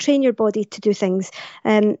train your body to do things.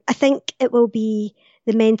 I think it will be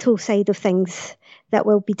the mental side of things that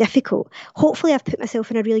will be difficult. Hopefully I've put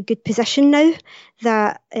myself in a really good position now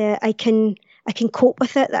that I can cope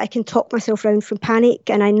with it, that I can talk myself around from panic,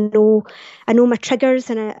 and I know my triggers,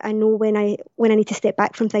 and I know when I need to step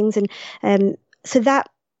back from things, and so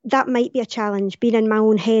that might be a challenge, being in my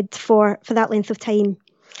own head for that length of time.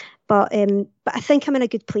 But I think I'm in a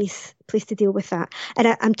good place to deal with that.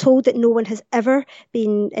 And I'm told that no one has ever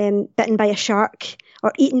been bitten by a shark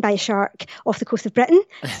or eaten by a shark off the coast of Britain.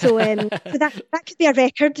 So, so that could be a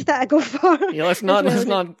record that I go for. Yeah, let's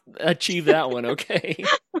not achieve that one, okay?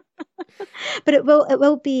 But it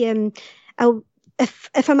will be.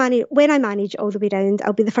 If I manage, when I manage all the way around,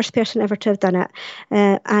 I'll be the first person ever to have done it.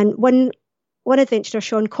 And one adventurer,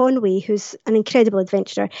 Sean Conway, who's an incredible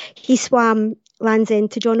adventurer, he swam Land's End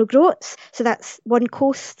to John O'Groats, so that's one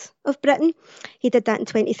coast of Britain. He did that in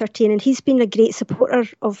 2013, and he's been a great supporter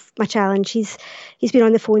of my challenge. He's been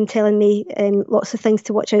on the phone telling me lots of things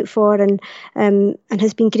to watch out for, and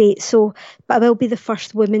has been great. So, but I will be the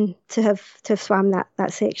first woman to have swam that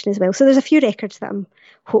section as well. So there's a few records that I'm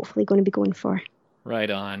hopefully going to be going for. Right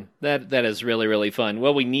on. That is really, really fun.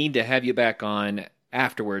 Well, we need to have you back on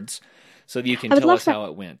afterwards so that you can tell us how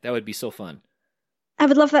it went. That would be so fun. I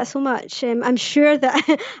would love that so much. I'm sure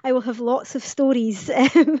that I will have lots of stories.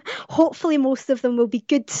 Hopefully most of them will be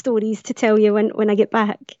good stories to tell you when I get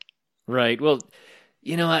back. Right. Well,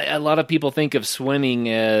 a lot of people think of swimming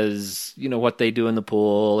as, what they do in the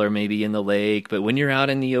pool or maybe in the lake. But when you're out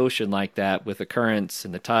in the ocean like that with the currents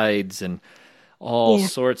and the tides and all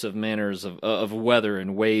sorts of manners of weather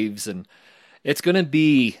and waves, and it's going to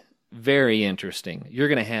be very interesting. You're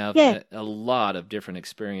going to have a lot of different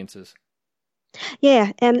experiences.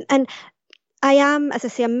 Yeah, and I am, as I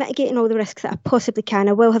say, I'm mitigating all the risks that I possibly can.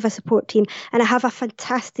 I will have a support team, and I have a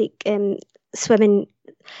fantastic swimming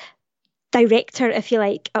director, if you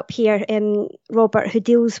like, up here, Robert, who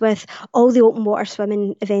deals with all the open water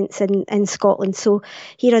swimming events in Scotland. So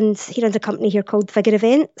he runs a company here called Vigor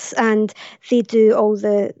Events, and they do all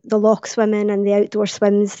the loch swimming and the outdoor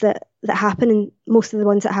swims that happen, and most of the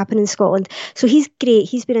ones that happen in Scotland. So he's great.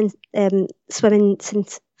 He's been in swimming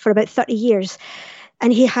for about 30 years,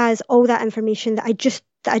 and he has all that information that I just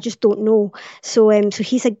don't know. So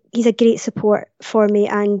he's a great support for me,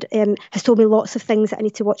 and has told me lots of things that I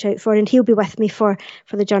need to watch out for, and he'll be with me for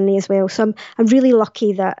the journey as well. So I'm really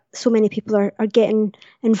lucky that so many people are getting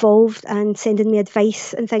involved and sending me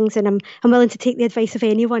advice and things, and I'm willing to take the advice of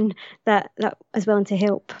anyone that is willing to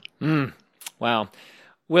help. Wow.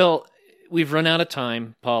 Well, we've run out of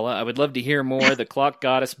time, Paula. I would love to hear more. The clock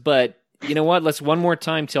got us, but you know what? Let's one more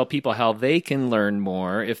time tell people how they can learn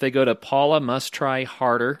more. If they go to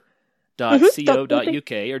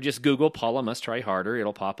paulamustTryHarder.co.uk or just Google Paula Must Try Harder,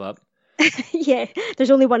 it'll pop up. Yeah,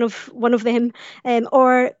 there's only one of them.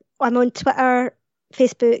 Or I'm on Twitter,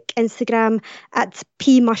 Facebook, Instagram at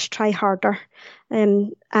 @PMustTryHarder.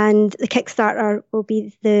 And the Kickstarter will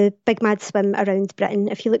be the Big Mad Swim around Britain,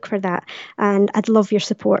 if you look for that. And I'd love your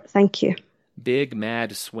support. Thank you. Big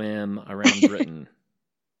Mad Swim around Britain.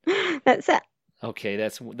 That's it. Okay,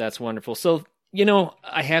 that's wonderful. So,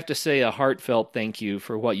 I have to say a heartfelt thank you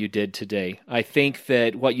for what you did today. I think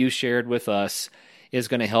that what you shared with us is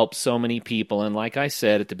going to help so many people. And like I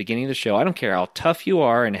said at the beginning of the show, I don't care how tough you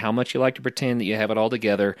are and how much you like to pretend that you have it all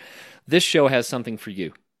together. This show has something for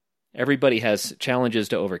you. Everybody has challenges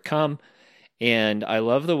to overcome. And I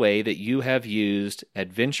love the way that you have used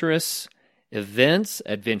adventurous events,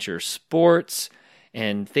 adventure sports,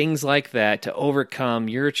 and things like that to overcome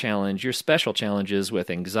your challenge, your special challenges with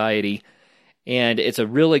anxiety. And it's a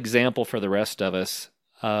real example for the rest of us.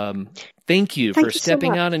 Thank you for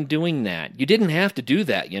stepping out and doing that. You didn't have to do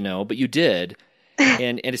that, but you did.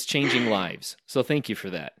 And it's changing lives. So thank you for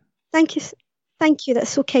that. Thank you. Thank you.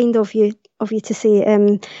 That's so kind of you to say.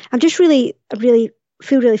 I'm just really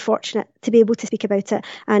feel really fortunate to be able to speak about it.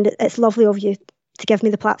 And it's lovely of you to give me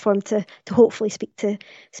the platform to hopefully speak to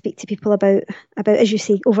people about, as you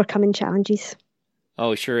say, overcoming challenges.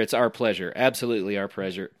 Oh, sure. It's our pleasure. Absolutely our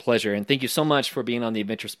pleasure. And thank you so much for being on the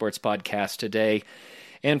Adventure Sports Podcast today.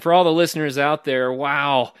 And for all the listeners out there,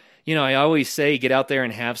 wow, I always say get out there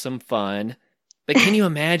and have some fun. But can you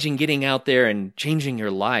imagine getting out there and changing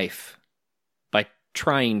your life by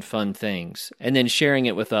trying fun things and then sharing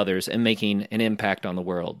it with others and making an impact on the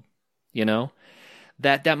world?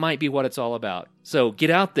 That might be what it's all about. So get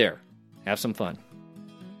out there, have some fun.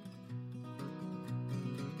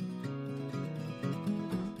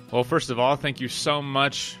 Well, first of all, thank you so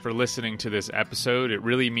much for listening to this episode. It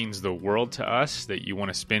really means the world to us that you want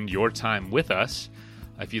to spend your time with us.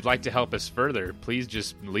 If you'd like to help us further, please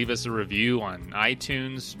just leave us a review on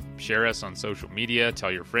iTunes, share us on social media,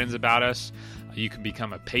 tell your friends about us. You can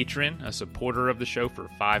become a patron, a supporter of the show for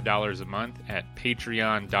 $5 a month at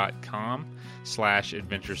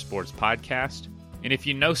patreon.com/Adventure Sports Podcast. And if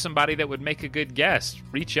you know somebody that would make a good guest,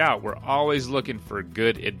 reach out. We're always looking for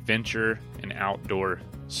good adventure and outdoor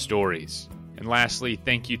stories. And lastly,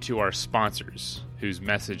 thank you to our sponsors, whose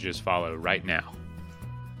messages follow right now.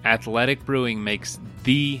 Athletic Brewing makes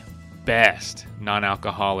the best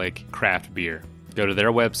non-alcoholic craft beer. Go to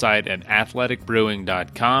their website at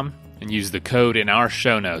athleticbrewing.com and use the code in our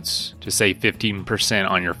show notes to save 15%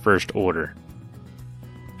 on your first order.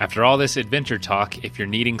 After all this adventure talk, if you're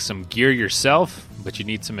needing some gear yourself, but you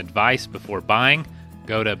need some advice before buying,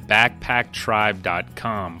 go to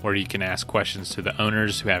backpacktribe.com, where you can ask questions to the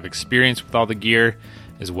owners who have experience with all the gear,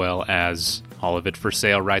 as well as all of it for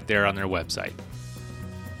sale right there on their website.